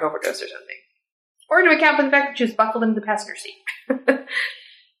was drug overdose or something. Or to account for the fact that she was buckled into the passenger seat.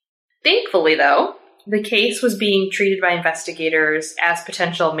 Thankfully, though, the case was being treated by investigators as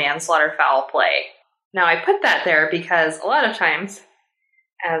potential manslaughter foul play. Now, I put that there because a lot of times,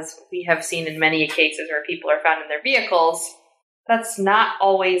 as we have seen in many cases where people are found in their vehicles, that's not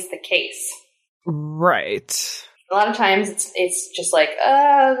always the case. Right. A lot of times it's just like,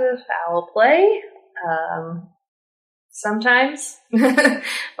 foul play. Sometimes.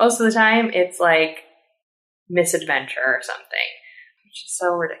 Most of the time it's like misadventure or something, which is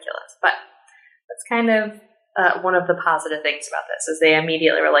so ridiculous. But that's kind of one of the positive things about this, is they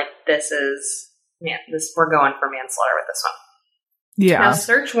immediately were like, we're going for manslaughter with this one. Yeah. Now,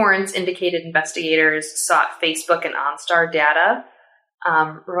 search warrants indicated investigators sought Facebook and OnStar data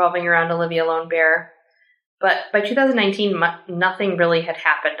revolving around Olivia Lone Bear. But by 2019, nothing really had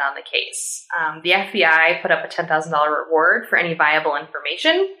happened on the case. The FBI put up a $10,000 reward for any viable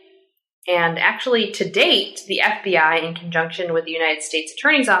information. And actually, to date, the FBI, in conjunction with the United States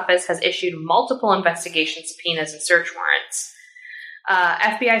Attorney's Office, has issued multiple investigation subpoenas and search warrants.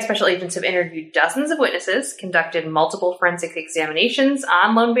 FBI special agents have interviewed dozens of witnesses, conducted multiple forensic examinations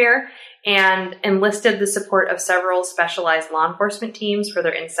on Lone Bear, and enlisted the support of several specialized law enforcement teams for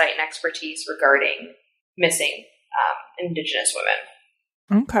their insight and expertise regarding missing Indigenous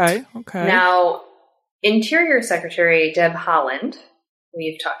women. Okay. Now, Interior Secretary Deb Haaland,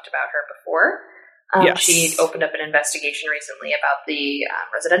 we've talked about her before. Yes. She opened up an investigation recently about the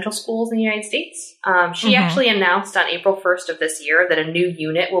residential schools in the United States. She actually announced on April 1st of this year that a new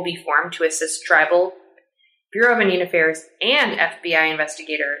unit will be formed to assist tribal, Bureau of Indian Affairs, and FBI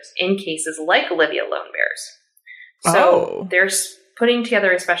investigators in cases like Olivia Lone Bear's. So they're putting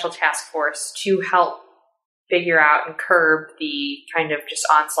together a special task force to help figure out and curb the kind of just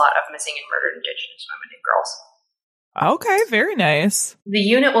onslaught of missing and murdered Indigenous women and girls. Okay, very nice. The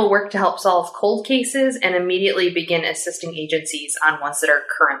unit will work to help solve cold cases and immediately begin assisting agencies on ones that are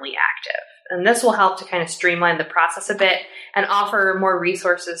currently active. And this will help to kind of streamline the process a bit and offer more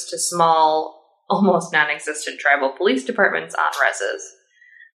resources to small, almost non-existent tribal police departments on reses.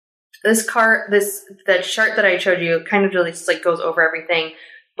 The chart that I showed you kind of really just like goes over everything.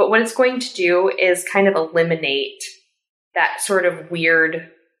 But what it's going to do is kind of eliminate that sort of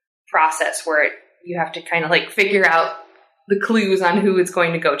weird process where you have to kind of like figure out the clues on who it's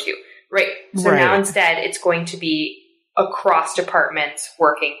going to go to. Right. So now instead it's going to be across departments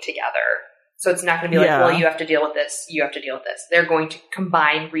working together. So it's not going to be like, well, you have to deal with this. You have to deal with this. They're going to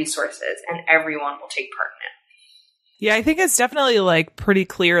combine resources and everyone will take part in it. Yeah, I think it's definitely like pretty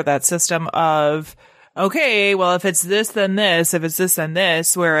clear, that system of, okay, well, if it's this, then this, if it's this, then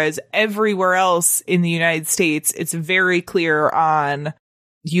this, whereas everywhere else in the United States, it's very clear on,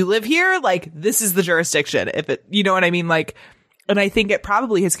 you live here, like, this is the jurisdiction. If it, you know what I mean? Like, and I think it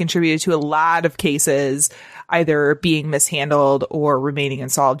probably has contributed to a lot of cases either being mishandled or remaining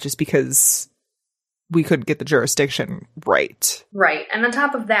unsolved just because we couldn't get the jurisdiction right. Right. And on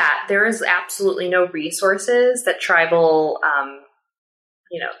top of that, there is absolutely no resources that tribal,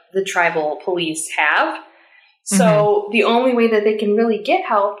 the tribal police have. So the only way that they can really get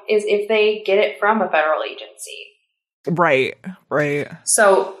help is if they get it from a federal agency. Right.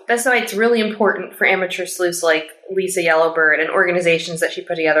 So that's why it's really important for amateur sleuths like Lisa Yellowbird and organizations that she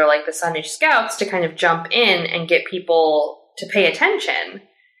put together like the Sunnish Scouts to kind of jump in and get people to pay attention.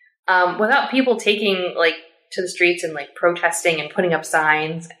 Without people taking like to the streets and like protesting and putting up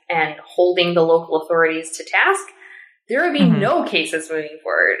signs and holding the local authorities to task, there would be no cases moving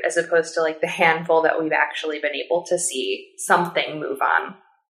forward, as opposed to like the handful that we've actually been able to see something move on.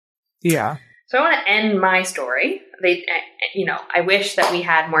 Yeah. So I want to end my story. I wish that we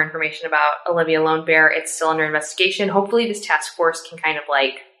had more information about Olivia Lone Bear. It's still under investigation. Hopefully this task force can kind of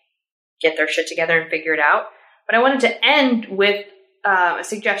like get their shit together and figure it out. But I wanted to end with a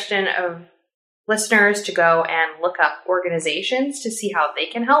suggestion of listeners to go and look up organizations to see how they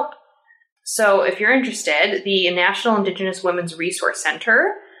can help. So if you're interested, the National Indigenous Women's Resource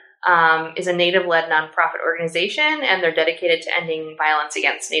Center is a Native-led nonprofit organization, and they're dedicated to ending violence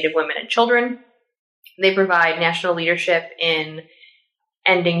against Native women and children. They provide national leadership in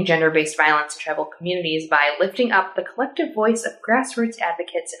ending gender-based violence in tribal communities by lifting up the collective voice of grassroots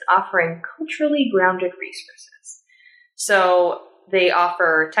advocates and offering culturally grounded resources. So they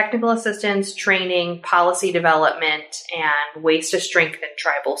offer technical assistance, training, policy development, and ways to strengthen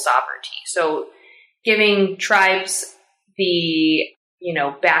tribal sovereignty. So giving tribes the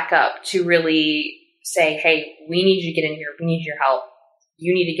backup to really say, hey, we need you to get in here. We need your help.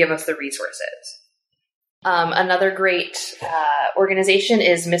 You need to give us the resources. Another great organization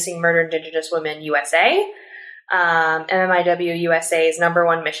is Missing Murdered Indigenous Women USA. MMIW USA's number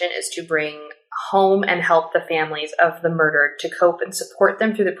one mission is to bring home and help the families of the murdered to cope and support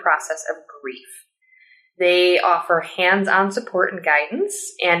them through the process of grief. They offer hands-on support and guidance,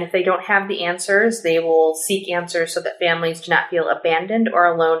 and if they don't have the answers, they will seek answers so that families do not feel abandoned or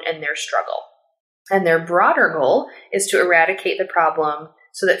alone in their struggle. And their broader goal is to eradicate the problem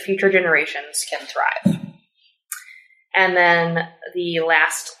so that future generations can thrive. And then the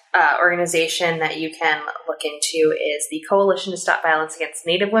last organization that you can look into is the Coalition to Stop Violence Against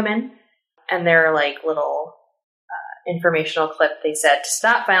Native Women. And their like little informational clip, they said, to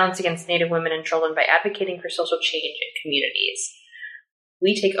stop violence against Native women and children by advocating for social change in communities.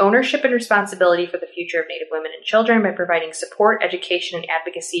 We take ownership and responsibility for the future of Native women and children by providing support, education, and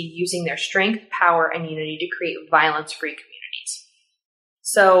advocacy using their strength, power, and unity to create violence-free communities.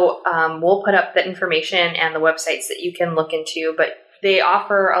 So we'll put up the information and the websites that you can look into, but they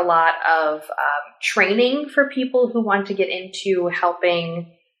offer a lot of training for people who want to get into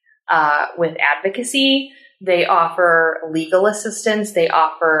helping with advocacy. They offer legal assistance. They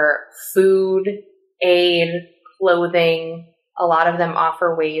offer food, aid, clothing. A lot of them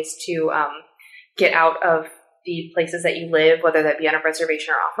offer ways to get out of the places that you live, whether that be on a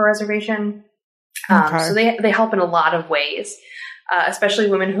reservation or off a reservation. So they help in a lot of ways, especially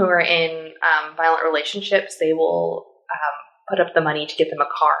women who are in violent relationships. They will put up the money to get them a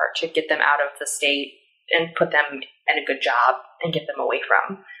car, to get them out of the state and put them in a good job and get them away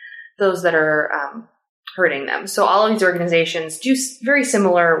from those that are hurting them. So all of these organizations do very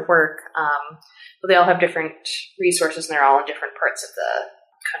similar work, but they all have different resources and they're all in different parts of the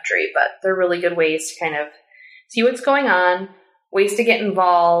country. But they're really good ways to kind of see what's going on, ways to get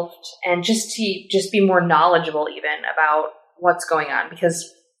involved, and just be more knowledgeable even about what's going on.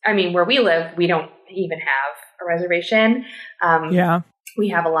 Because, I mean, where we live, we don't even have a reservation. We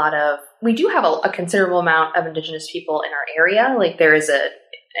have we do have a considerable amount of Indigenous people in our area. Like there is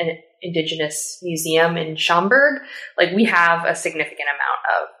an Indigenous museum in Schaumburg. Like we have a significant amount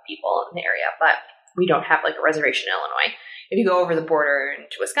of people in the area, but we don't have like a reservation in Illinois. If you go over the border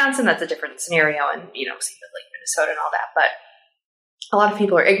into Wisconsin, that's a different scenario, and same with like Minnesota and all that. But a lot of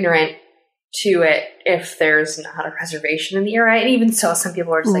people are ignorant to it if there's not a reservation in the area, and even so, some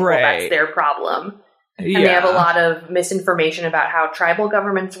people are just like, well, that's their problem. And they have a lot of misinformation about how tribal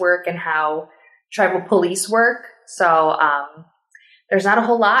governments work and how tribal police work. So there's not a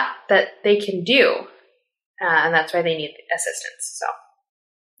whole lot that they can do, and that's why they need assistance.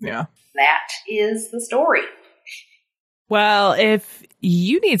 So that is the story. Well, if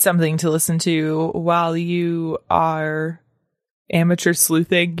you need something to listen to while you are amateur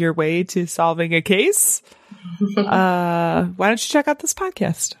sleuthing your way to solving a case, why don't you check out this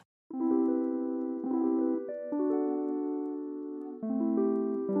podcast?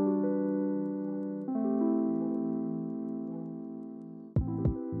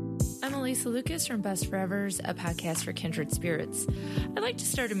 Lisa Lucas from Best Forevers, a podcast for kindred spirits. I'd like to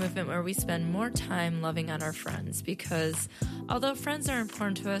start a movement where we spend more time loving on our friends because although friends are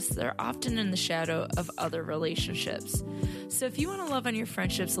important to us, they're often in the shadow of other relationships. So if you want to love on your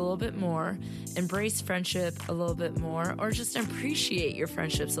friendships a little bit more, embrace friendship a little bit more, or just appreciate your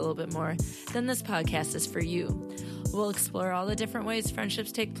friendships a little bit more, then this podcast is for you. We'll explore all the different ways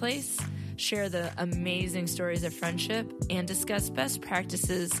friendships take place, share the amazing stories of friendship, and discuss best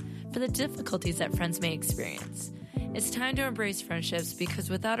practices for the difficulties that friends may experience. It's time to embrace friendships because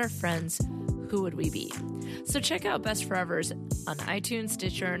without our friends, who would we be? So check out Best Forevers on iTunes,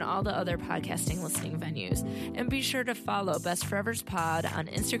 Stitcher, and all the other podcasting listening venues. And be sure to follow Best Forevers Pod on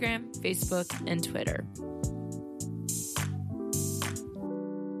Instagram, Facebook, and Twitter.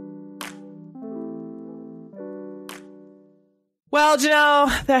 Well,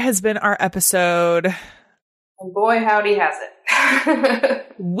 Janelle, that has been our episode. And boy, howdy has it.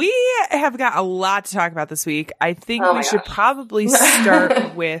 We have got a lot to talk about this week. I think we should probably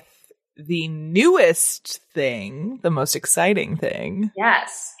start with the newest thing, the most exciting thing.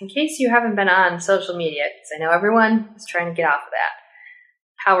 Yes. In case you haven't been on social media, because I know everyone is trying to get off of that.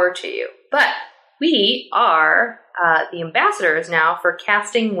 Power to you. But we are the ambassadors now for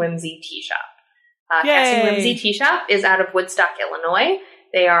Casting Whimsy Tea Shop. Casting Whimsy Tea Shop is out of Woodstock, Illinois.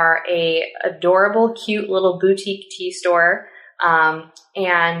 They are a adorable, cute little boutique tea store.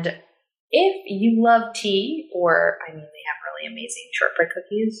 And if you love tea, or, I mean, they have really amazing shortbread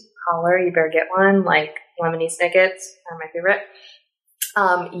cookies, holler, you better get one, like Lemony Snickets are my favorite.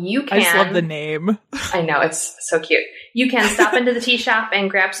 You can. I just love the name. I know, it's so cute. You can stop into the tea shop and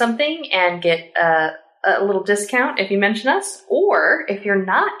grab something and get a little discount if you mention us, or if you're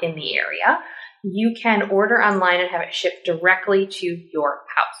not in the area, you can order online and have it shipped directly to your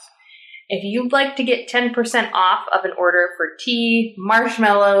house. If you'd like to get 10% off of an order for tea,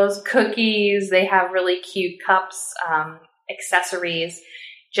 marshmallows, cookies, they have really cute cups, accessories,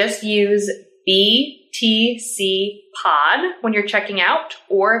 just use BTC Pod when you're checking out,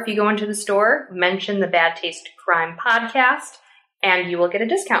 or if you go into the store, mention the Bad Taste Crime podcast, and you will get a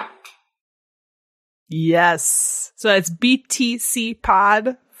discount. Yes. So that's BTC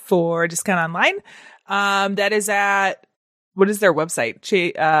Pod for discount online. That is at, what is their website?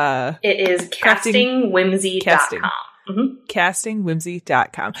 It is castingwhimsy.com.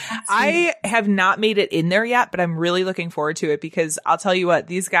 Castingwhimsy.com. I have not made it in there yet, but I'm really looking forward to it because I'll tell you what,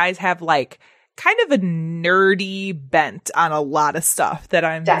 these guys have like kind of a nerdy bent on a lot of stuff that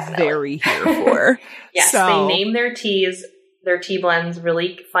I'm very here for. Yes, so, they name their teas, their tea blends,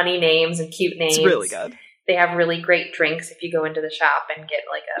 really funny names and cute names. It's really good. They have really great drinks if you go into the shop and get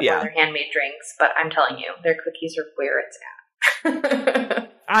like one of their handmade drinks. But I'm telling you, their cookies are where it's at.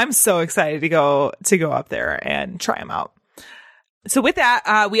 I'm so excited to go up there and try them out. So with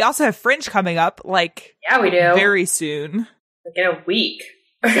that, we also have Fringe coming up, yeah, we do. Very soon. Like in a week.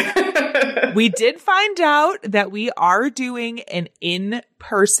 We did find out that we are doing an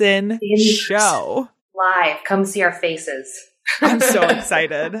in-person show. Live. Come see our faces. I'm so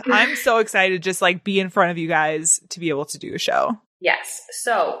excited. I'm so excited just be in front of you guys to be able to do a show. Yes.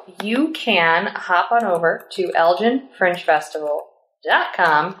 So you can hop on over to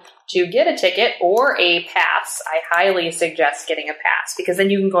ElginFringeFestival.com to get a ticket or a pass. I highly suggest getting a pass because then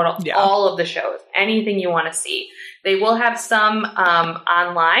you can go to all of the shows, anything you want to see. They will have some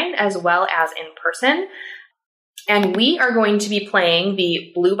online as well as in person. And we are going to be playing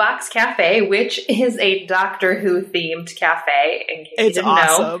the Blue Box Cafe, which is a Doctor Who themed cafe. In case you didn't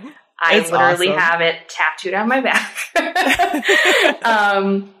know, I literally have it tattooed on my back.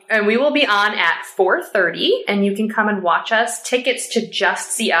 And we will be on at 4:30, and you can come and watch us. Tickets to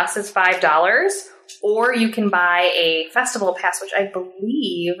just see us is $5, or you can buy a festival pass, which I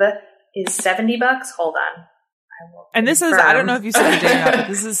believe is $70. Hold on. And this is, I don't know if you said the date or not, but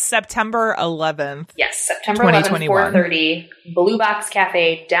this is September 11th. Yes, September 11th, 4:30, Blue Box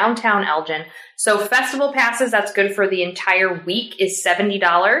Cafe, downtown Elgin. So festival passes, that's good for the entire week, is $70.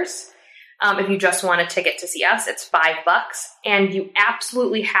 If you just want a ticket to see us, it's $5. And you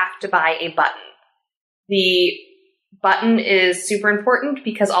absolutely have to buy a button. The button is super important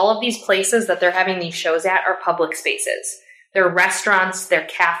because all of these places that they're having these shows at are public spaces. They're restaurants, they're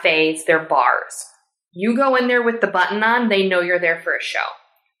cafes, they're bars. You go in there with the button on, they know you're there for a show.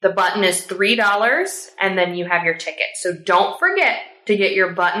 The button is $3, and then you have your ticket. So don't forget to get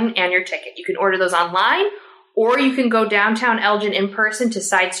your button and your ticket. You can order those online, or you can go downtown Elgin in person to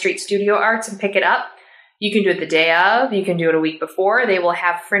Side Street Studio Arts and pick it up. You can do it the day of. You can do it a week before. They will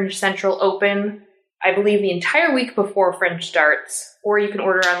have Fringe Central open, I believe, the entire week before Fringe starts. Or you can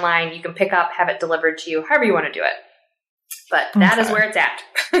order online. You can pick up, have it delivered to you, however you want to do it. But that is where it's at.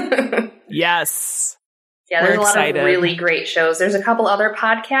 Yes. Yeah, there's a lot of really great shows. There's a couple other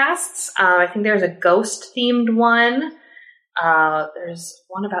podcasts. I think there's a ghost-themed one. There's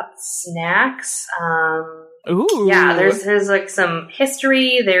one about snacks. Ooh. Yeah, there's some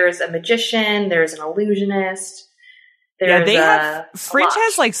history. There's a magician. There's an illusionist. Fringe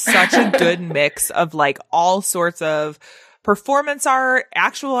has such a good mix of all sorts of performance art,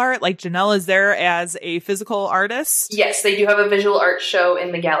 actual art. Janelle is there as a physical artist. Yes, they do have a visual art show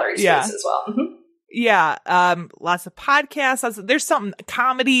in the gallery space as well. Mm-hmm. Yeah, lots of podcasts. There's something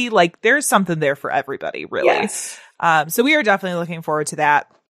comedy. There's something there for everybody, really. Yes. So we are definitely looking forward to that.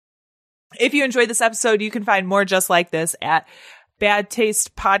 If you enjoyed this episode, you can find more just like this at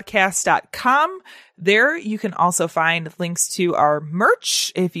badtastepodcast.com. There you can also find links to our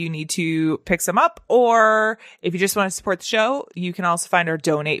merch if you need to pick some up, or if you just want to support the show, you can also find our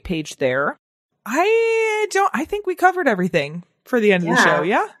donate page there. I think we covered everything for the end of the show.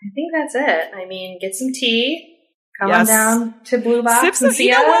 Yeah, I think that's it. I mean, get some tea, come on down to Blue Box and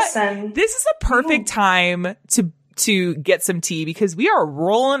see us. And this is a perfect time to get some tea because we are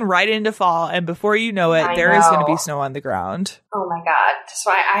rolling right into fall, and before you know it, there is going to be snow on the ground. Oh my god! That's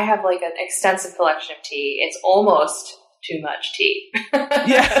why I have an extensive collection of tea. It's almost too much tea.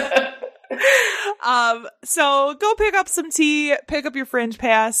 Yeah. So go pick up some tea, pick up your Fringe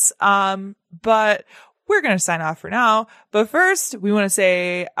pass. But we're going to sign off for now. But first, we want to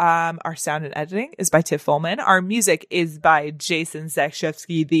say our sound and editing is by Tiff Ullman. Our music is by Jason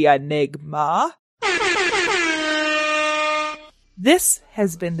Zakshevsky, the Enigma. This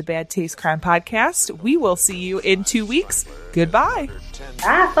has been the Bad Taste Crime Podcast. We will see you in 2 weeks. Goodbye.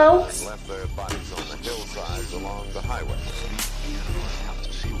 Bye, folks. Left their bodies on the hillsides along the highway.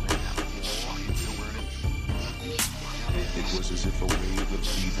 It was as if a wave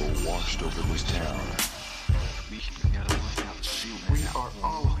of evil washed over this town. We are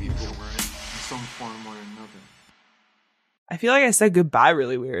all evil in some form or another. I feel like I said goodbye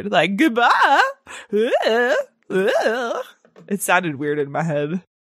really weird. Goodbye. It sounded weird in my head.